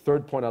 3,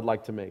 third point I'd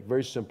like to make,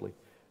 very simply.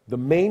 The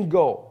main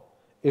goal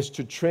is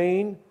to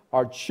train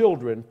our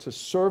children to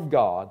serve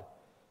God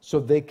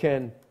so they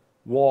can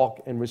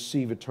walk and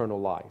receive eternal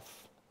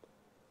life.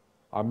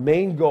 Our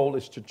main goal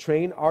is to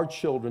train our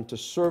children to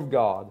serve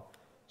God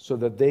so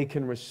that they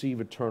can receive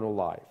eternal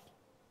life.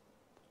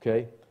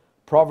 Okay?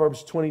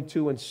 Proverbs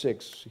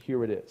 22:6,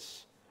 here it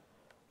is.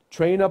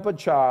 Train up a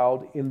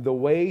child in the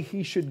way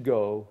he should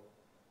go,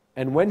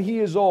 and when he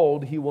is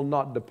old, he will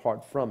not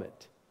depart from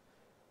it.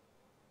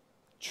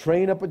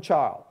 Train up a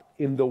child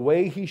in the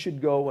way he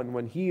should go, and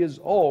when he is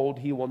old,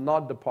 he will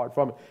not depart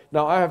from it.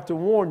 Now, I have to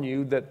warn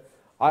you that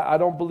I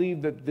don't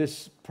believe that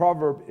this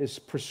proverb is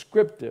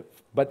prescriptive,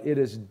 but it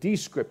is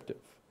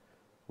descriptive.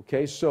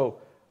 Okay, so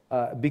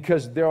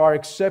because there are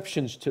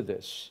exceptions to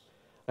this.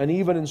 And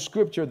even in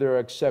Scripture, there are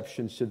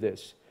exceptions to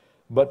this.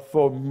 But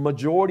for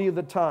majority of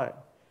the time,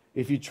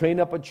 if you train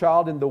up a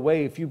child in the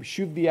way, if you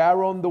shoot the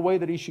arrow in the way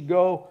that he should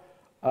go,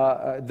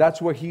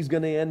 that's where he's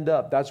going to end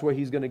up. That's where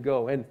he's going to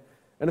go. And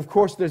of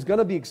course, there's going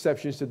to be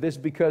exceptions to this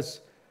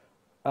because,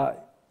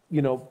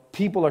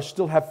 people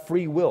still have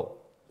free will.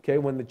 Okay,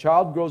 when the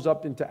child grows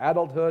up into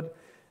adulthood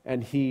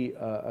and he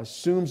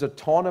assumes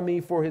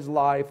autonomy for his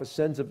life, a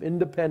sense of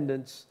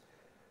independence,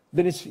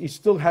 then he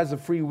still has a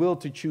free will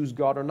to choose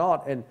God or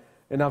not.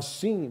 And I've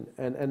seen,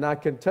 and I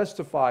can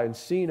testify and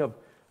seen of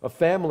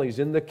families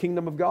in the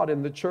kingdom of God,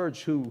 in the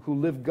church, who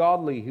live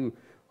godly,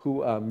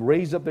 who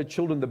raise up their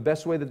children the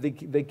best way that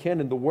they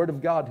can in the Word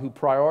of God, who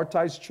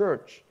prioritize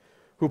church,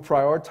 who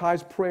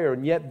prioritize prayer,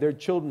 and yet their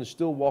children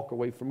still walk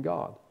away from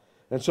God.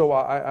 And so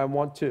I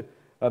want to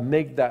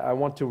I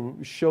want to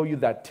show you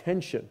that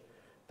tension,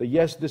 that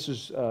yes, this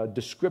is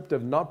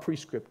descriptive, not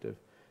prescriptive,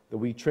 that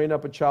we train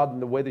up a child in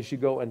the way they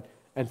should go,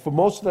 and for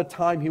most of the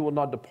time he will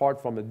not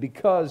depart from it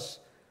because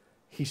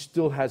he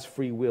still has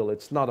free will.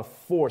 It's not a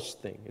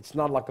forced thing. It's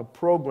not like a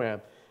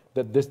program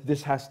that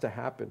this has to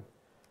happen.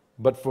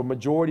 But for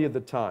majority of the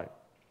time,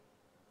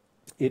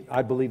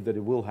 I believe that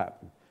it will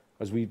happen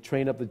as we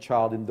train up the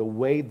child in the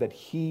way that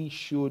he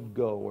should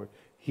go, or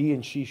he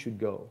and she should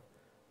go.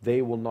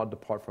 They will not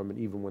depart from it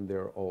even when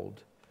they're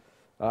old.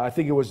 I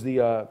think it was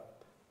the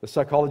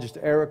psychologist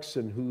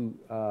Erickson who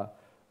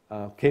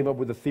came up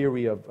with a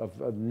theory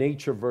of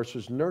nature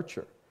versus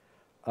nurture.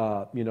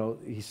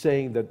 He's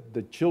saying that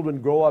the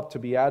children grow up to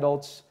be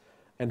adults,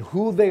 and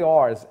who they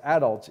are as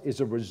adults is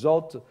a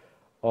result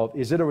of,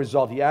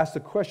 he asked the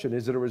question,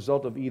 is it a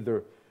result of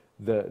either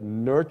the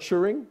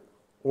nurturing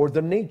or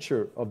the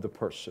nature of the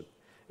person?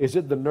 Is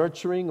it the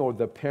nurturing or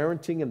the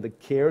parenting and the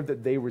care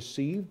that they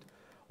received?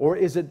 Or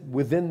is it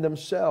within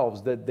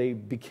themselves that they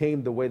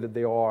became the way that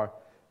they are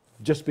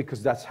just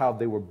because that's how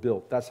they were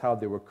built, that's how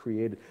they were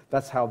created,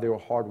 that's how they were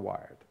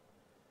hardwired?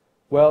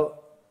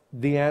 Well,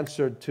 the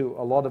answer to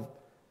a lot of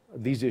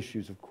these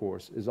issues, of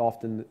course, is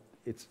often,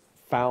 it's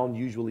found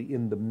usually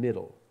in the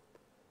middle.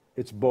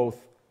 It's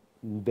both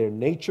their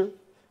nature,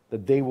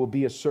 that they will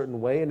be a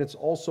certain way, and it's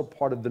also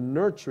part of the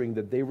nurturing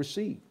that they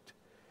received.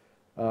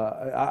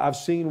 I've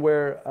seen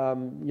where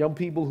young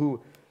people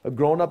who have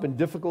grown up in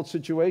difficult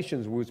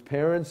situations, whose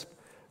parents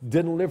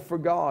didn't live for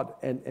God,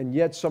 and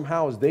yet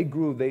somehow as they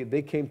grew,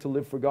 they came to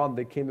live for God, and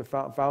they came to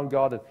found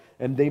God,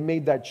 and they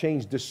made that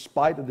change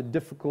despite of the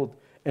difficult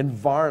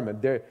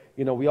environment.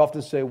 We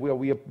often say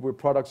we're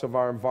products of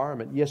our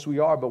environment. Yes, we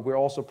are, but we're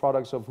also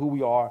products of who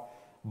we are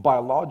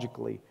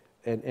biologically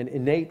and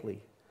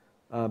innately.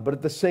 But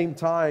at the same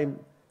time,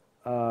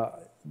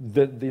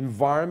 the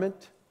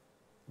environment,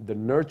 the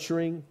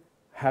nurturing,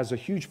 has a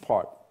huge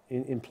part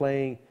in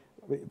playing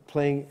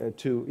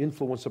to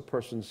influence a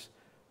person's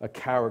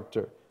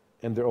character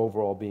and their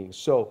overall being.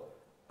 So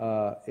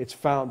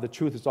the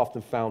truth is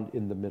often found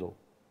in the middle.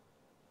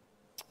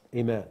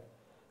 Amen.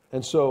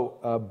 And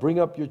so bring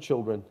up your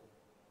children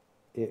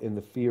in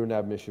the fear and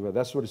admonition.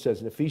 That's what it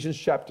says in Ephesians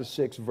chapter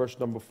 6, verse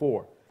number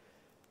 4.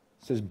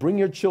 It says, bring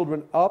your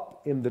children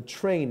up in the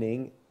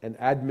training and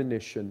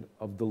admonition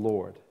of the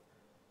Lord.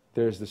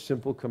 There's the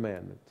simple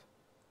commandment.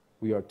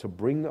 We are to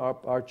bring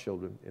up our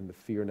children in the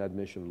fear and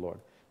admonition of the Lord.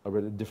 I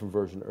read a different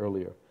version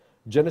earlier.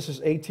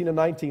 Genesis 18 and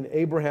 19,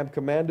 Abraham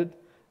commanded,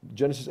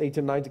 Genesis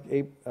 18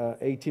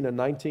 and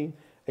 19,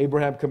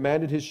 Abraham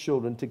commanded his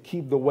children to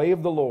keep the way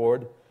of the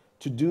Lord,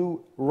 to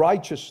do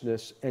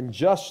righteousness and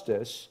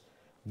justice.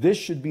 This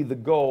should be the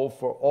goal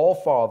for all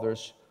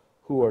fathers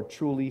who are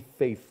truly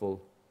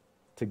faithful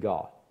to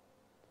God.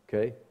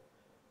 Okay?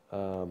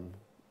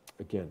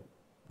 Again,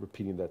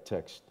 repeating that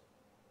text.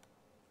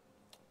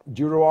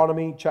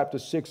 Deuteronomy chapter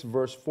 6,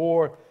 verse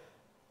 4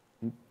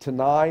 to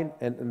 9,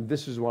 and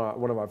this is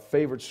one of our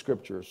favorite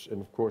scriptures,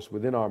 and of course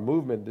within our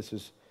movement this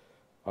is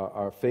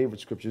our favorite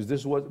scriptures.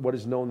 This is what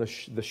is known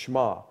as the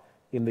Shema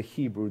in the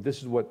Hebrew.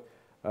 This is what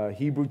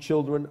Hebrew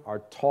children are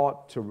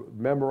taught to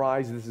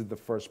memorize. This is the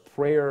first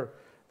prayer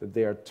that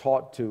they are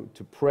taught to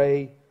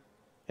pray,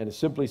 and it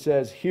simply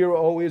says, "Hear,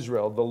 O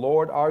Israel, the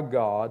Lord our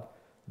God,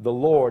 the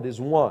Lord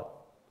is one.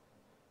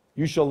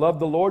 You shall love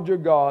the Lord your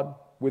God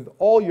with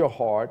all your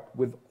heart,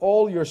 with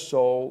all your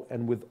soul,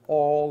 and with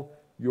all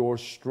your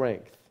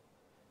strength.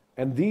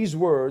 And these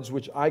words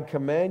which I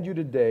command you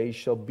today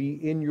shall be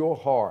in your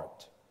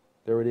heart."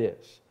 There it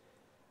is.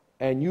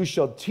 "And you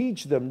shall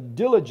teach them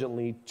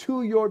diligently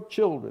to your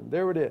children."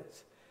 There it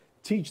is.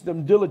 Teach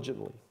them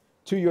diligently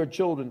to your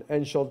children,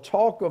 and shall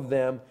talk of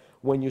them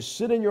when you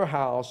sit in your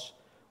house,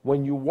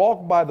 when you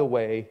walk by the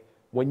way,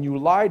 when you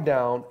lie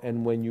down,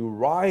 and when you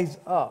rise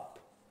up.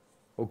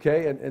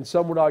 Okay, and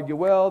some would argue,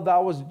 well,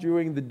 that was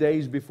during the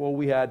days before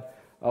we had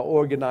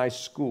organized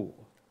school.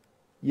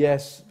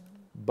 Yes,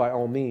 by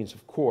all means,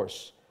 of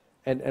course.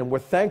 And we're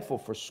thankful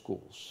for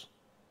schools.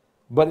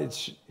 But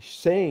it's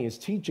saying, it's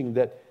teaching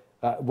that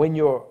when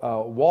you're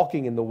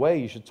walking in the way,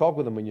 you should talk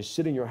with them. When you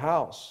sit in your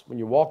house, when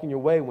you're walking your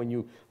way, when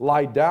you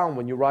lie down,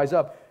 when you rise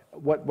up.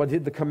 What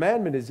the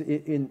commandment is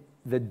in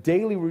the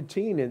daily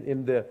routine,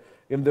 in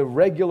the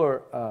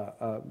regular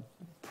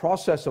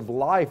process of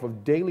life,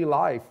 of daily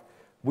life,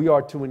 we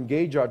are to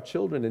engage our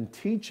children in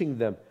teaching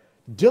them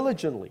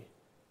diligently.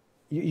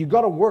 You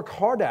got to work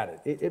hard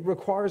at it. It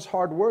requires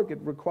hard work. It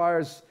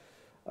requires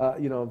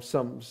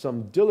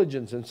some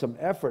diligence and some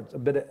effort, a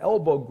bit of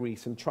elbow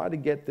grease, and try to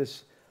get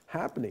this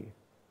happening.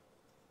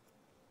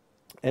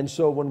 And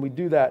so when we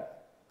do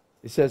that,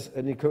 it says,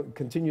 and it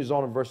continues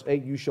on in verse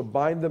 8, you shall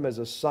bind them as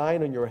a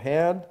sign on your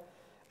hand,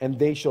 and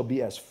they shall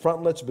be as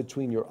frontlets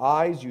between your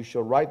eyes. You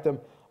shall write them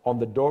on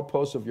the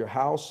doorposts of your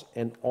house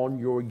and on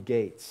your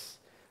gates.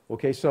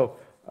 Okay, so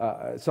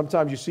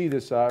sometimes you see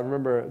this. I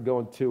remember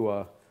going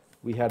to,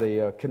 we had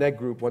a Connect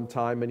group one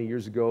time many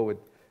years ago with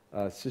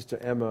Sister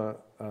Emma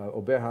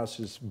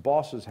Oberhaus's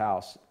boss's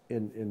house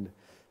in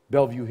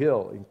Bellevue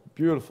Hill. A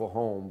beautiful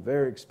home,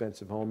 very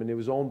expensive home, and it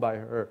was owned by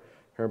her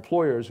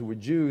employers who were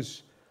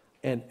Jews.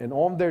 And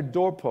on their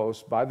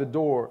doorpost, by the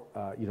door,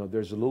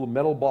 there's a little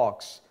metal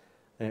box.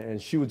 And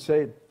she would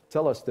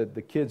tell us that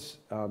the kids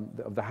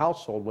of the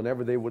household,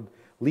 whenever they would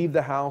leave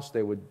the house,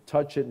 they would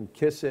touch it and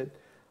kiss it.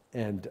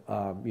 And,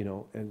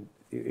 and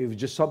it was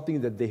just something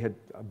that they had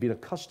been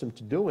accustomed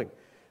to doing,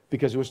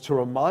 because it was to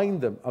remind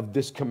them of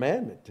this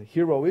commandment. To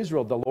hear, O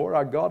Israel, the Lord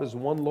our God is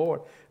one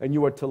Lord, and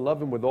you are to love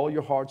him with all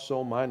your heart,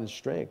 soul, mind, and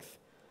strength.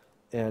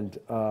 And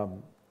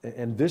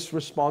this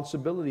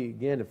responsibility,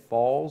 again, it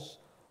falls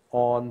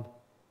on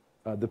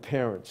the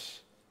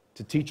parents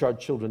to teach our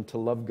children to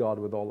love God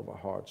with all of our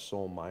heart,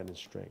 soul, mind, and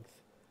strength.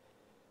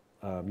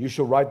 You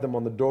shall write them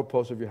on the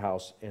doorposts of your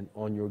house and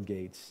on your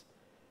gates.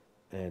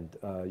 And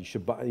you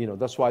should buy,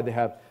 that's why they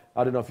have,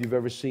 I don't know if you've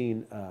ever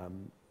seen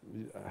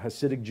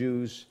Hasidic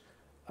Jews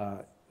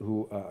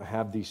who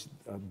have these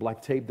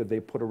black tape that they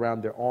put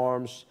around their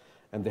arms,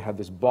 and they have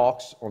this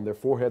box on their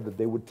forehead that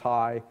they would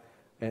tie.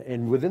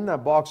 And within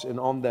that box and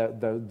on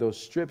those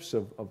strips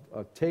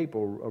of tape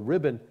or a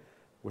ribbon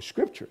were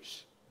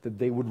scriptures that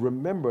they would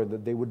remember,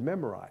 that they would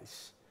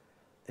memorize.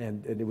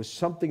 And it was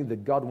something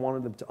that God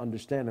wanted them to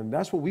understand. And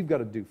that's what we've got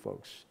to do,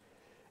 folks,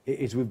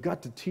 is we've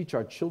got to teach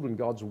our children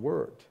God's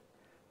word.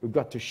 We've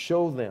got to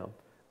show them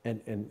and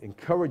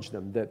encourage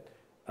them that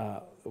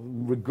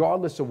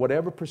regardless of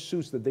whatever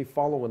pursuits that they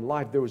follow in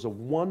life, there is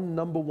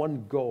number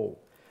one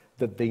goal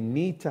that they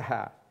need to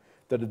have,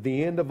 that at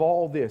the end of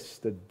all this,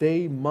 that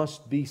they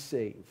must be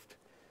saved.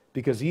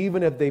 Because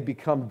even if they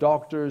become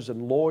doctors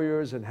and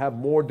lawyers and have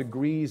more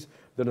degrees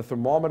than a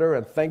thermometer,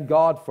 and thank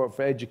God for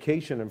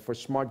education and for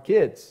smart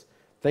kids,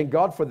 thank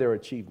God for their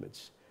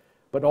achievements,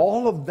 but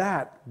all of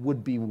that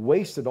would be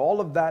wasted. All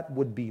of that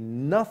would be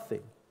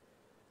nothing.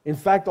 In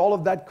fact, all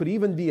of that could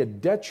even be a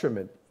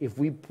detriment if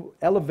we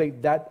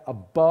elevate that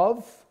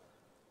above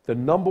the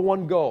number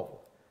one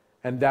goal,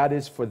 and that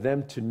is for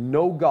them to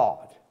know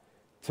God,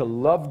 to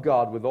love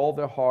God with all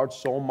their heart,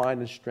 soul,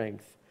 mind, and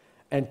strength,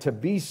 and to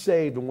be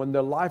saved. And when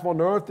their life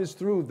on earth is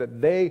through, that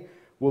they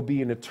will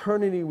be in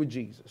eternity with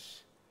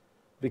Jesus.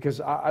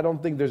 Because I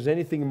don't think there's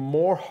anything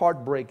more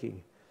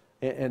heartbreaking.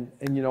 And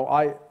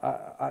I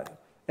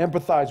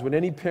empathize with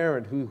any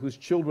parent whose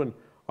children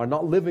are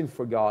not living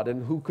for God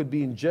and who could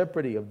be in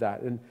jeopardy of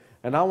that.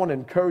 And I want to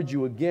encourage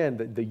you again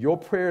that your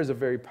prayers are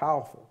very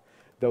powerful.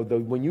 Though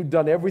when you've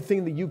done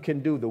everything that you can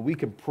do, that we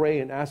can pray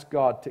and ask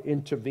God to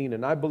intervene.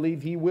 And I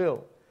believe He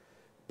will.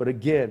 But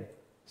again,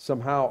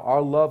 somehow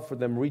our love for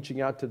them,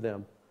 reaching out to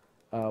them,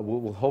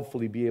 will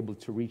hopefully be able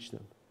to reach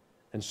them.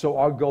 And so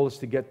our goal is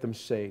to get them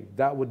saved.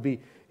 That would be,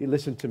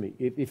 listen to me,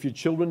 if your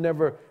children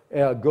never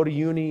go to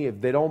uni,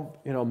 if they don't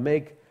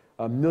make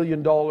 $1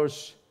 million,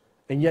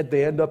 and yet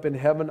they end up in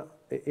heaven,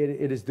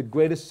 it is the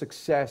greatest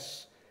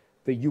success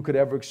that you could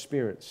ever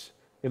experience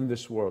in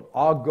this world.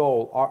 Our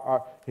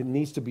goal, it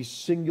needs to be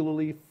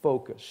singularly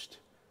focused.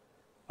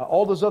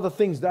 All those other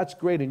things, that's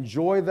great.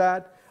 Enjoy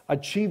that.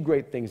 Achieve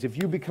great things. If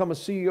you become a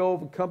CEO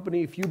of a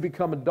company, if you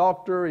become a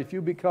doctor, if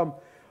you become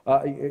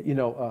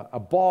a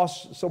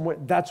boss somewhere,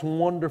 that's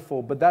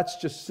wonderful. But that's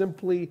just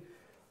simply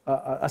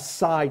a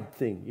side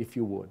thing, if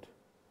you would.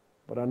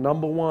 But our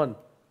number one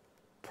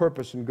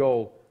purpose and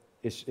goal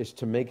is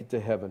to make it to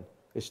heaven,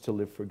 is to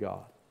live for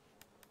God.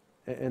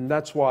 And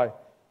that's why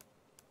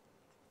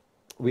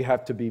we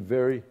have to be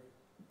very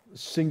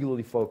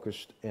singularly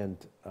focused and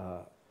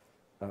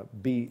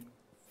be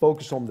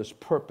focused on this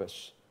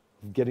purpose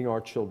of getting our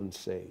children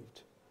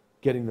saved,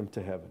 getting them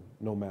to heaven,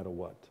 no matter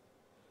what.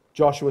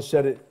 Joshua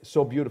said it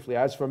so beautifully.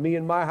 As for me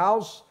and my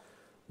house,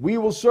 we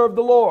will serve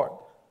the Lord.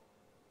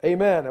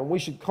 Amen. And we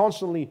should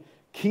constantly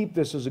keep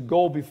this as a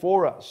goal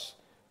before us.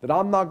 That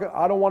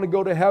I don't want to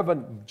go to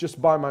heaven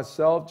just by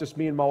myself, just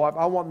me and my wife.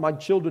 I want my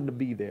children to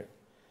be there.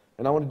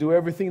 And I want to do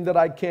everything that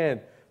I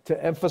can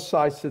to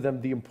emphasize to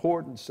them the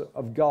importance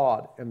of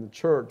God and the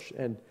church.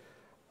 And,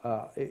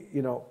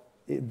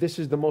 this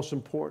is the most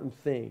important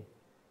thing.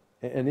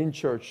 And in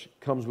church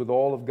comes with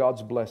all of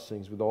God's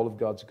blessings, with all of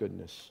God's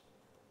goodness.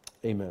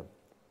 Amen.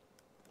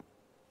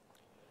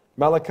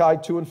 Malachi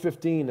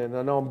 2:15, and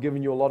I know I'm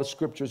giving you a lot of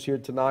scriptures here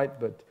tonight,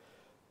 but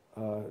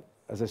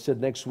as I said,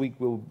 next week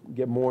we'll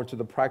get more into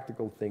the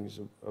practical things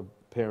of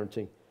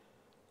parenting.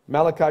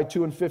 Malachi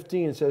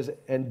 2:15 says,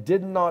 "And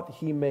did not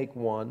he make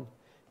one,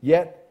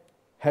 yet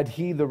had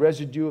he the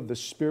residue of the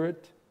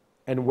Spirit,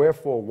 and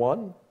wherefore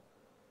one?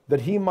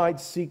 That he might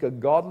seek a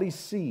godly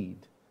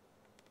seed.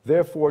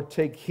 Therefore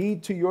take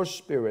heed to your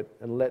spirit,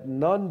 and let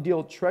none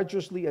deal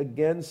treacherously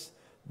against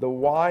the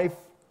wife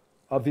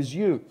of his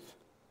youth."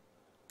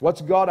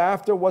 What's God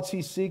after? What's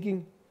he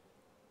seeking?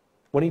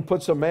 When he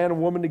puts a man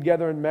and woman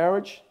together in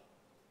marriage,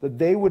 that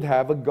they would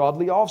have a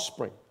godly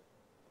offspring.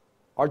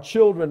 Our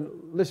children,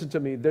 listen to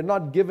me, they're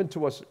not given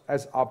to us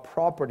as our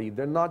property.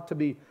 They're not to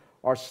be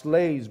our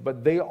slaves,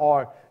 but they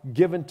are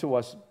given to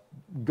us.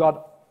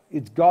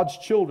 It's God's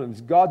children,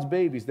 it's God's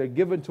babies. They're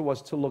given to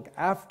us to look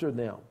after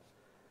them.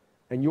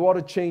 And you ought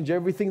to change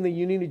everything that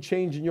you need to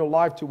change in your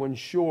life to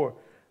ensure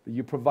that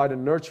you provide a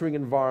nurturing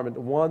environment,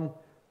 one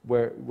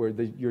where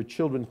your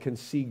children can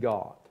see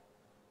God.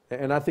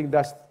 And I think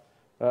that's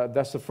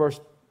the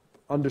first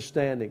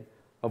understanding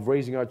of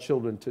raising our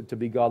children to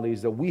be godly,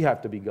 is that we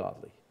have to be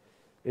godly.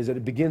 Is that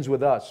it begins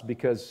with us,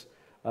 because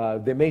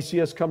they may see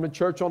us come to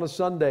church on a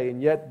Sunday,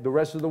 and yet the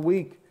rest of the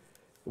week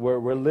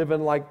we're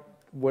living like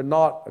we're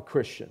not a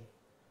Christian.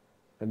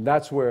 And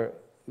that's where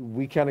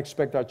we can't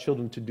expect our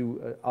children to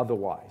do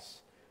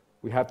otherwise.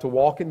 We have to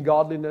walk in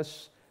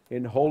godliness,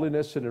 in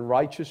holiness, and in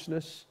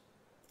righteousness.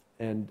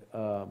 And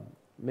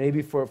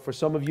maybe for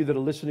some of you that are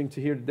listening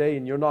to here today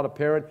and you're not a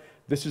parent,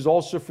 this is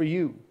also for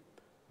you,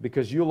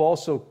 because you'll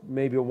also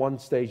maybe at one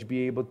stage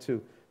be able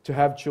to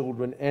have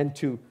children and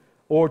to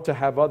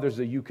have others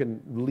that you can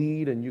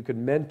lead and you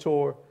can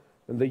mentor,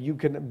 and that you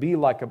can be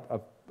like a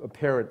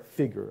parent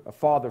figure, a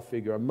father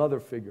figure, a mother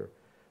figure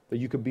that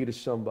you could be to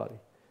somebody.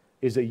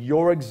 Is that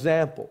your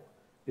example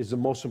is the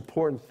most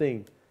important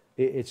thing.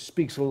 It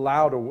speaks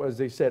louder, as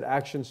they said,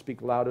 actions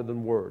speak louder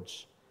than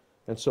words.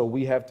 And so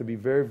we have to be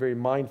very, very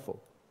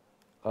mindful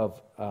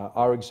of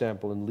our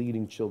example in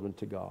leading children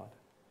to God.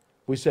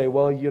 We say,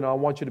 well, I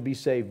want you to be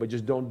saved, but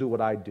just don't do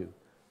what I do.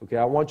 Okay,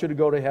 I want you to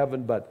go to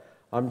heaven, but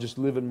I'm just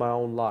living my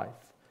own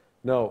life.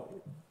 No,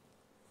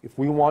 if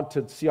we want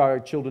to see our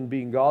children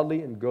being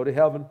godly and go to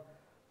heaven,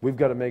 we've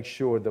got to make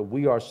sure that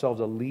we ourselves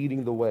are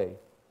leading the way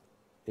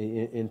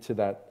into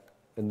that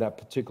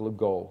particular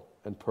goal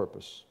and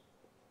purpose.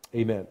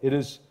 Amen. It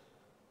is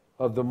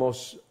of the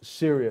most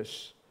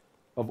serious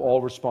of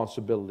all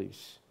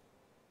responsibilities.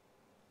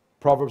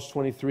 Proverbs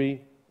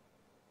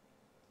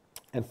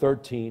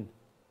 23:13.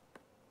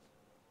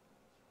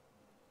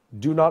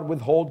 "Do not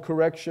withhold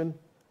correction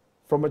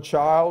from a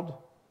child.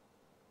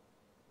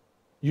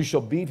 You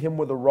shall beat him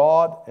with a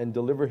rod and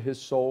deliver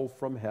his soul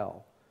from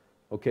hell."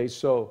 Okay,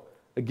 so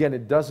again,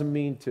 it doesn't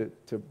mean to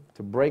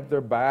break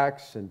their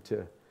backs and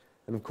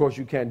of course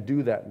you can't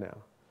do that now.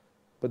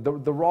 But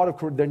the rod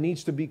of there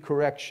needs to be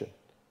correction.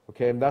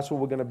 Okay, and that's what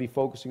we're going to be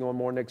focusing on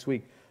more next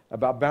week,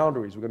 about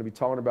boundaries. We're going to be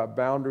talking about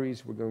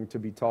boundaries. We're going to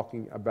be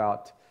talking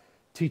about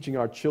teaching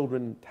our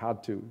children how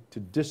to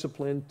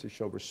discipline, to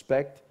show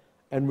respect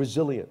and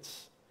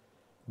resilience.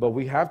 But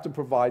we have to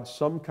provide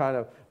some kind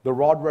of, the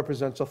rod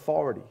represents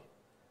authority.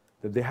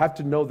 That they have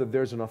to know that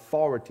there's an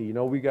authority.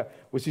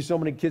 We see so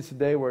many kids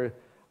today where,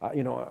 I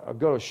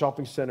go to a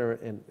shopping center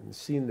and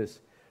seeing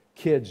this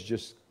kids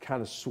just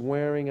kind of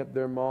swearing at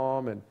their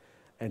mom and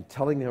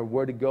telling her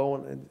where to go,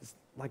 and it's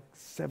like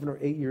 7 or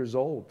 8 years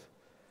old.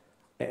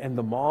 And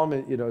the mom,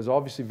 is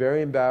obviously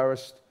very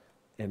embarrassed,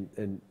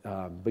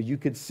 but you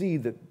could see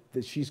that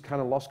she's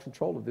kind of lost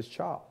control of this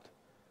child.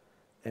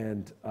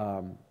 And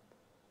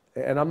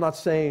I'm not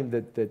saying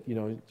that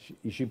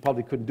she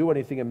probably couldn't do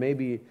anything, and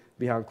maybe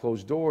behind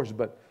closed doors,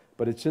 but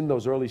it's in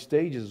those early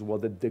stages as well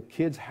that the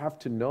kids have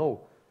to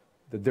know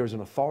that there's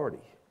an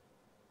authority.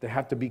 They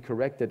have to be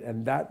corrected,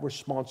 and that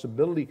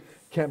responsibility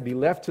can't be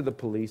left to the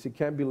police. It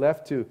can't be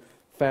left to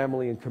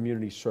family and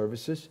community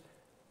services.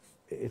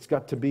 It's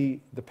got to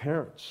be the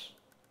parents.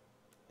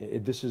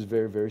 This is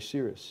very, very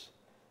serious.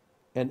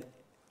 And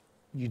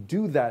you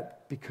do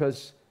that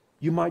because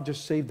you might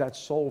just save that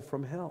soul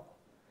from hell.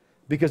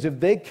 Because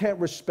if they can't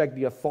respect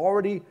the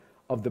authority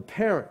of the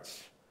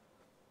parents,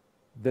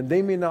 then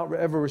they may not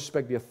ever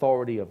respect the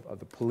authority of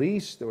the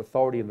police, the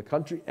authority in the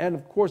country, and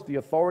of course the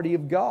authority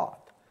of God.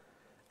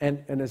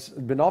 And it's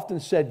been often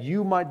said,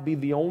 you might be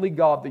the only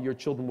God that your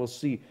children will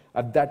see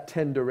at that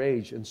tender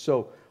age. And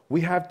so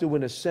we have to,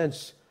 in a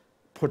sense,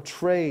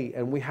 portray,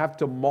 and we have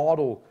to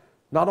model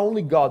not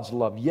only God's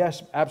love,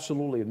 yes,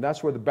 absolutely, and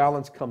that's where the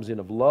balance comes in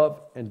of love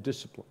and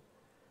discipline.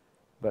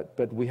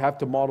 But we have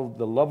to model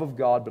the love of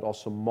God, but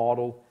also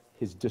model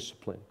His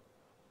discipline.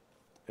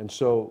 And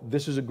so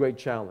this is a great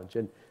challenge.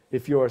 And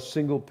if you're a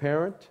single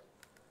parent,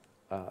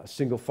 a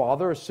single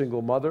father, a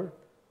single mother,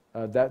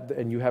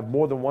 and you have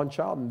more than one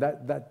child, and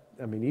that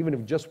I mean, even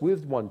if just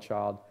with one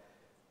child,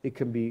 it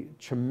can be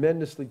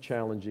tremendously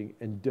challenging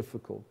and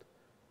difficult.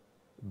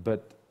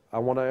 But I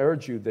want to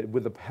urge you that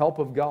with the help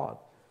of God,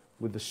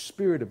 with the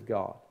Spirit of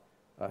God,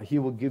 He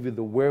will give you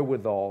the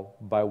wherewithal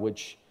by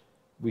which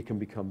we can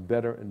become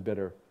better and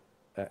better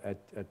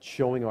at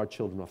showing our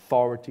children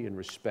authority and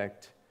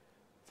respect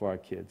for our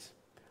kids.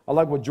 I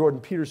like what Jordan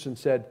Peterson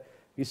said.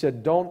 He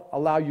said, don't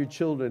allow your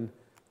children,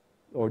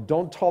 or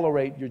don't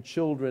tolerate your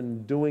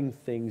children doing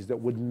things that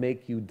would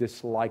make you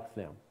dislike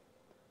them.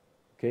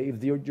 Okay,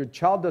 if your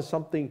child does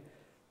something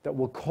that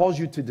will cause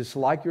you to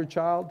dislike your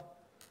child,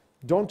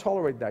 don't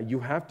tolerate that. You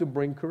have to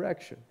bring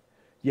correction.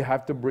 You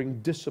have to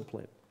bring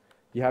discipline.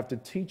 You have to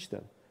teach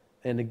them.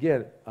 And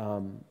again,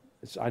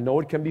 I know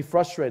it can be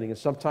frustrating, and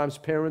sometimes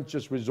parents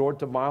just resort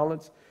to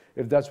violence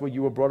if that's what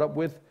you were brought up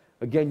with.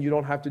 Again, you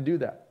don't have to do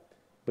that.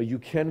 But you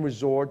can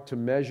resort to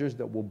measures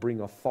that will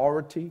bring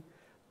authority,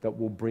 that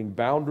will bring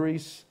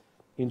boundaries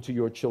into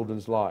your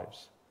children's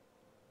lives.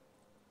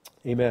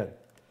 Amen.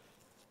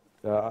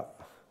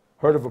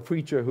 Heard of a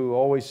preacher who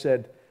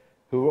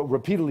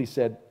repeatedly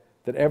said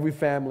that every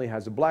family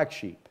has a black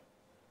sheep.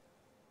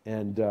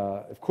 And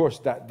of course,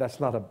 that's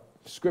not a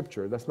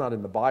scripture. That's not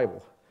in the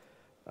Bible.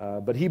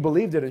 But he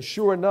believed it, and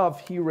sure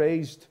enough, he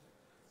raised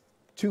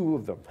 2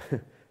 of them,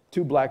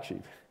 2 black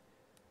sheep.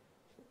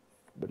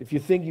 But if you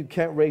think you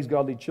can't raise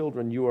godly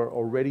children, you are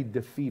already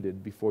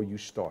defeated before you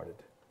started.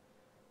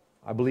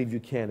 I believe you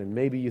can, and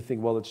maybe you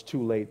think, well, it's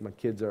too late. My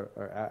kids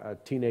are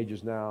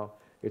teenagers now.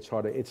 It's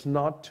harder. It's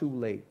not too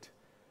late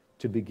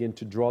to begin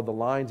to draw the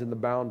lines and the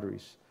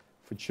boundaries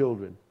for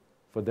children,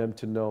 for them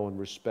to know and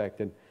respect.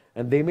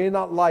 And they may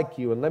not like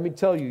you, and let me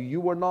tell you,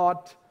 you are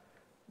not,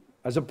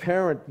 as a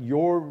parent,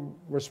 your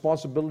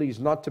responsibility is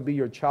not to be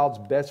your child's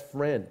best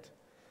friend.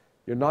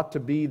 You're not to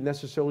be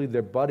necessarily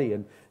their buddy.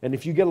 And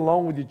if you get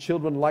along with your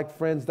children like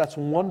friends, that's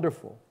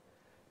wonderful.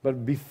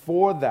 But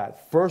before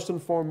that, first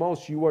and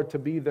foremost, you are to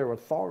be their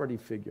authority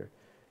figure.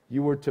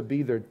 You are to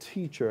be their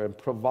teacher and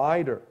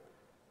provider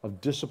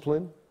of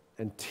discipline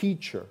and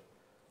teacher.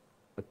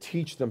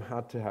 Teach them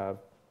how to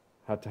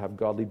have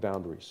godly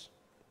boundaries.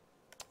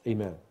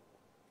 Amen.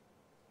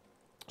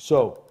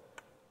 So,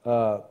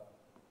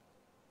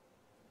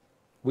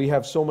 we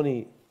have so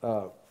many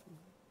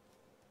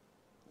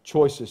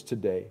choices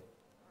today.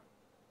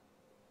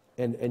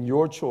 And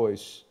your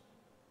choice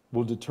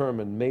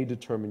may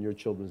determine your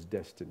children's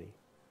destiny.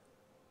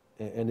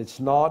 And it's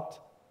not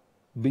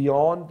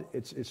beyond,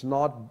 it's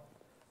not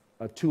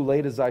too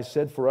late, as I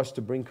said, for us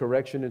to bring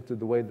correction into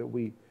the way that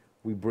we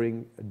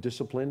bring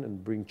discipline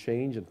and bring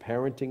change and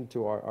parenting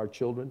to our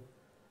children.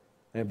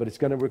 But it's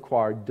going to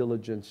require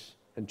diligence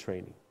and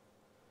training.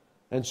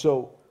 And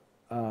so,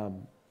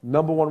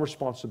 number one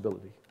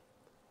responsibility.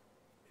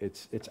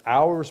 It's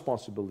our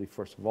responsibility,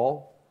 first of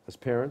all, as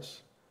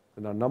parents.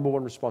 And our number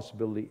one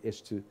responsibility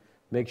is to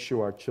make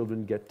sure our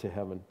children get to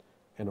heaven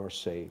and are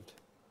saved.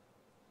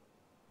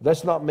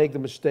 Let's not make the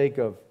mistake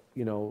of,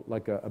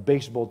 like a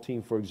baseball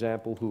team, for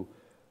example,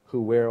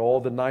 who wear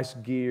all the nice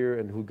gear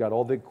and who got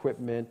all the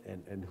equipment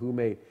and who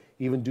may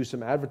even do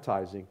some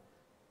advertising.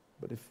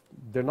 But if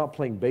they're not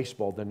playing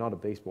baseball, they're not a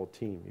baseball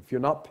team. If you're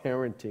not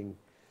parenting,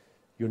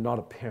 you're not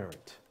a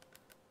parent.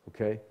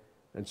 Okay?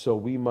 And so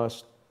we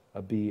must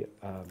be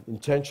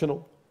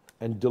intentional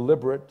and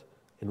deliberate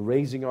in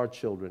raising our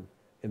children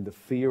in the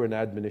fear and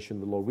admonition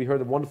of the Lord. We heard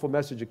a wonderful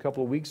message a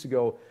couple of weeks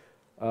ago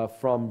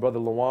from Brother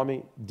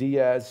Lawami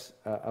Diaz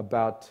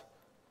about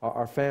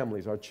our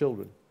families, our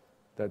children.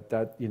 That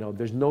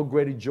there's no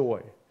greater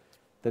joy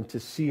than to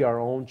see our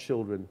own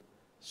children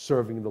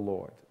serving the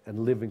Lord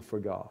and living for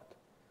God.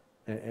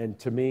 And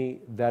to me,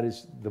 that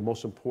is the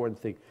most important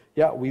thing.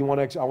 Yeah, I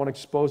want to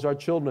expose our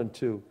children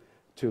to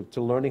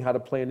learning how to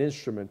play an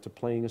instrument, to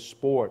playing a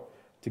sport,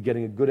 to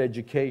getting a good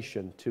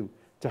education, to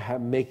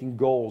making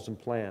goals and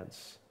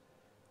plans.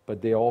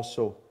 But they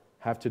also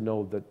have to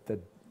know that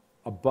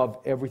above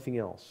everything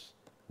else,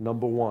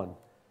 number one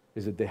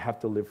is that they have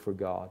to live for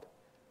God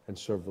and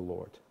serve the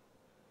Lord.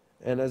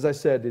 And as I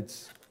said,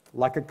 it's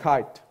like a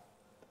kite.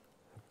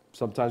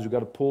 Sometimes you've got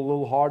to pull a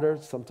little harder.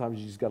 Sometimes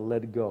you just got to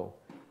let it go.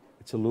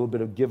 It's a little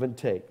bit of give and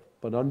take.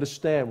 But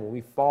understand, when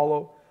we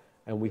follow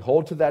and we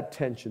hold to that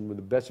tension with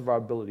the best of our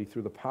ability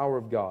through the power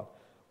of God,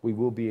 we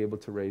will be able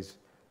to raise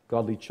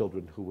godly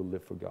children who will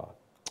live for God.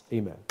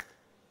 Amen.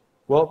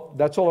 Well,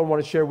 that's all I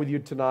want to share with you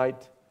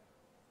tonight.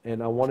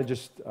 And I want to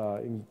just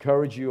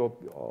encourage you,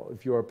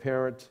 if you're a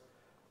parent,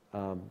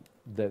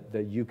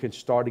 that you can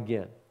start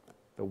again,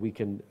 that we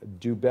can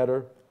do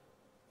better.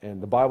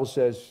 And the Bible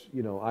says,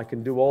 I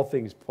can do all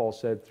things, Paul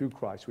said, through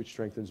Christ, which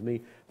strengthens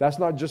me. That's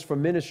not just for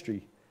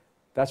ministry.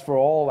 That's for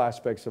all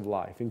aspects of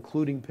life,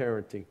 including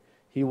parenting.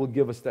 He will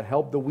give us the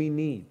help that we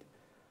need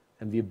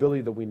and the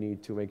ability that we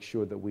need to make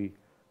sure that we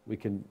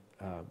can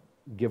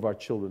give our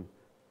children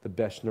the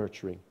best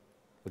nurturing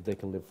that they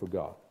can live for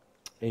God.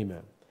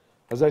 Amen.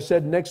 As I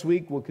said, next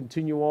week we'll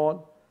continue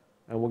on,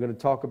 and we're going to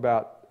talk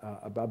about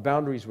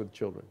boundaries with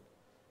children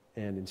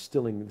and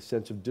instilling the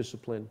sense of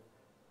discipline,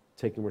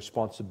 taking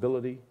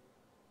responsibility,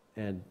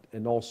 and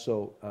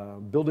also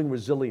building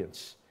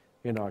resilience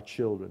in our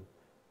children,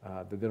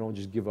 that they don't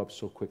just give up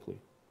so quickly.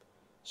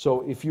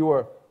 So if you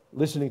are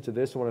listening to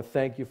this, I want to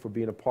thank you for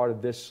being a part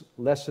of this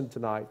lesson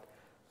tonight.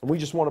 And we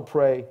just want to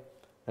pray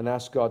and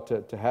ask God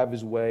to have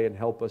His way and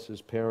help us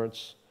as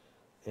parents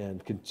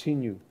and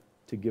continue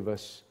to give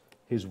us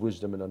His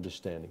wisdom and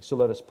understanding. So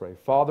let us pray.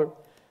 Father,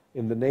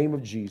 in the name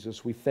of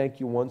Jesus, we thank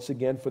you once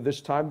again for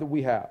this time that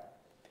we have.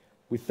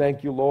 We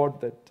thank you, Lord,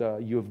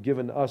 that you have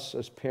given us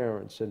as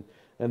parents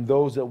and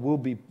those that will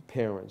be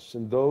parents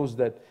and those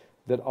that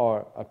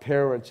are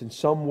parents in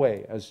some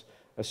way as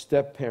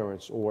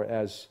step-parents or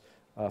as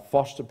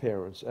foster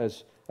parents,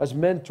 as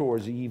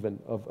mentors even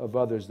of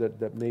others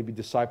that may be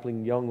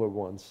discipling younger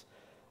ones.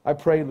 I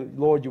pray,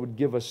 Lord, you would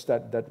give us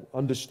that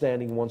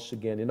understanding once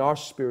again in our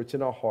spirits,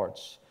 in our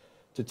hearts,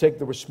 to take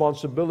the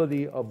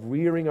responsibility of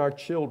rearing our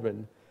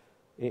children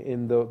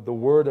in the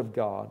Word of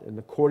God and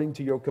according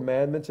to your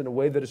commandments in a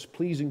way that is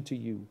pleasing to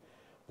you,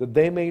 that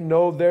they may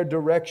know their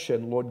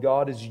direction, Lord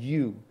God, is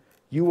you.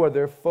 You are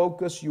their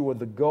focus, you are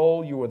the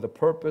goal, you are the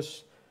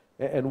purpose.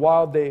 And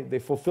while they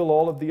fulfill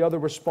all of the other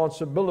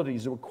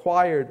responsibilities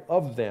required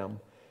of them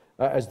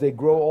as they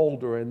grow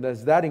older and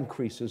as that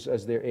increases,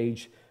 as their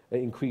age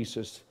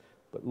increases.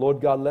 But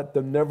Lord God, let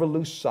them never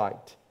lose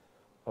sight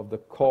of the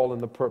call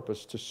and the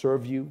purpose to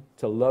serve you,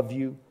 to love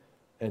you,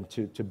 and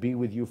to be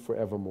with you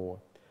forevermore.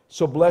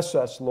 So bless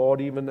us,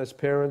 Lord, even as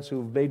parents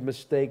who've made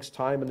mistakes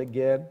time and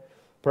again.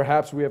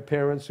 Perhaps we have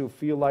parents who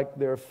feel like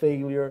they're a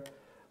failure,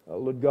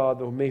 Lord God,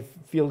 who may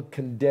feel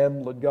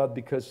condemned, Lord God,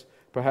 because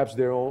perhaps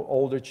their own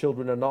older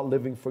children are not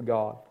living for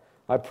God.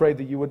 I pray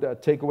that you would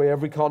take away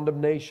every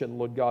condemnation,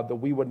 Lord God, that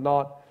we would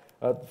not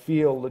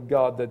feel, Lord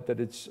God, that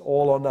it's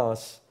all on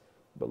us.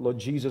 But Lord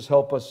Jesus,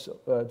 help us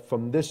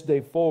from this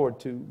day forward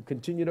to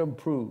continue to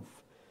improve,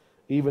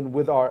 even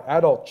with our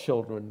adult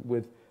children,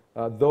 with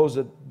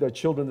the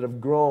children that have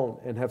grown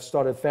and have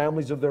started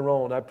families of their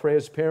own. I pray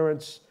as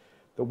parents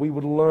that we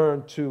would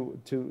learn to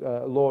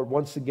Lord,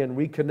 once again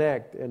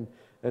reconnect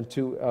and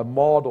to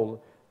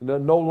model,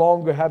 no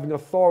longer having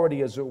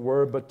authority, as it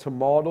were, but to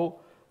model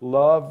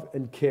love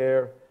and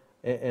care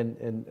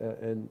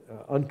and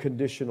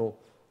unconditional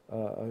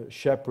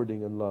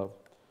shepherding and love.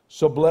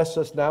 So bless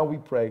us now, we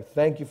pray.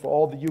 Thank you for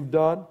all that you've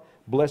done.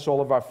 Bless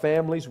all of our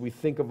families. We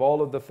think of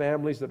all of the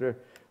families that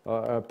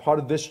are part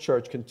of this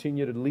church.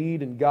 Continue to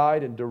lead and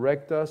guide and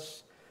direct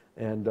us.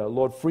 And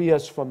Lord, free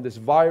us from this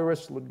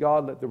virus. Lord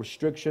God, let the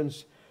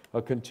restrictions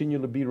continue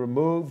to be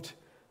removed.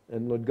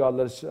 And Lord God,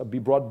 let us be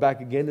brought back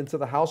again into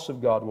the house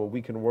of God where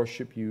we can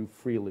worship you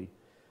freely.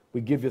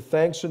 We give you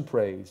thanks and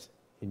praise.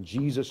 In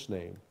Jesus'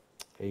 name,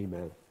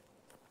 amen.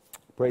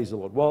 Praise the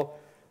Lord. Well,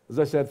 as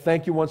I said,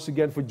 thank you once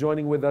again for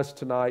joining with us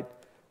tonight.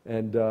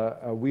 And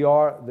we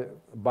are,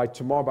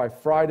 by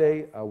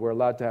Friday, we're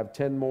allowed to have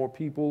 10 more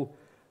people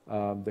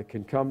that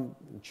can come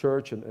to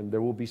church, and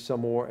there will be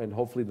some more, and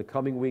hopefully in the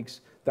coming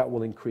weeks that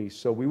will increase.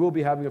 So we will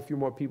be having a few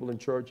more people in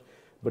church,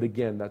 but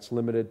again, that's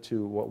limited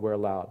to what we're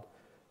allowed.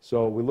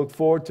 So we look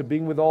forward to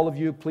being with all of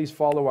you. Please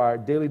follow our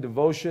daily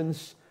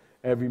devotions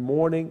every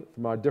morning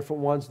from our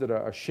different ones that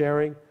are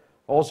sharing.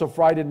 Also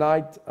Friday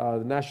night,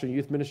 the National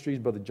Youth Ministries,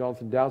 Brother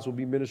Jonathan Downs will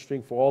be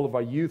ministering for all of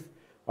our youth,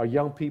 our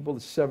young people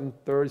at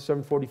 7:30,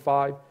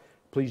 7:45.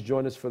 Please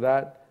join us for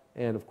that.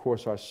 And of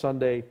course, our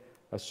Sunday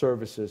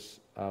services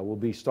will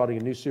be starting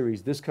a new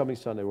series this coming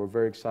Sunday. We're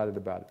very excited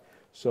about it.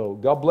 So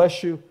God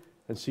bless you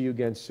and see you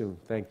again soon.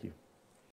 Thank you.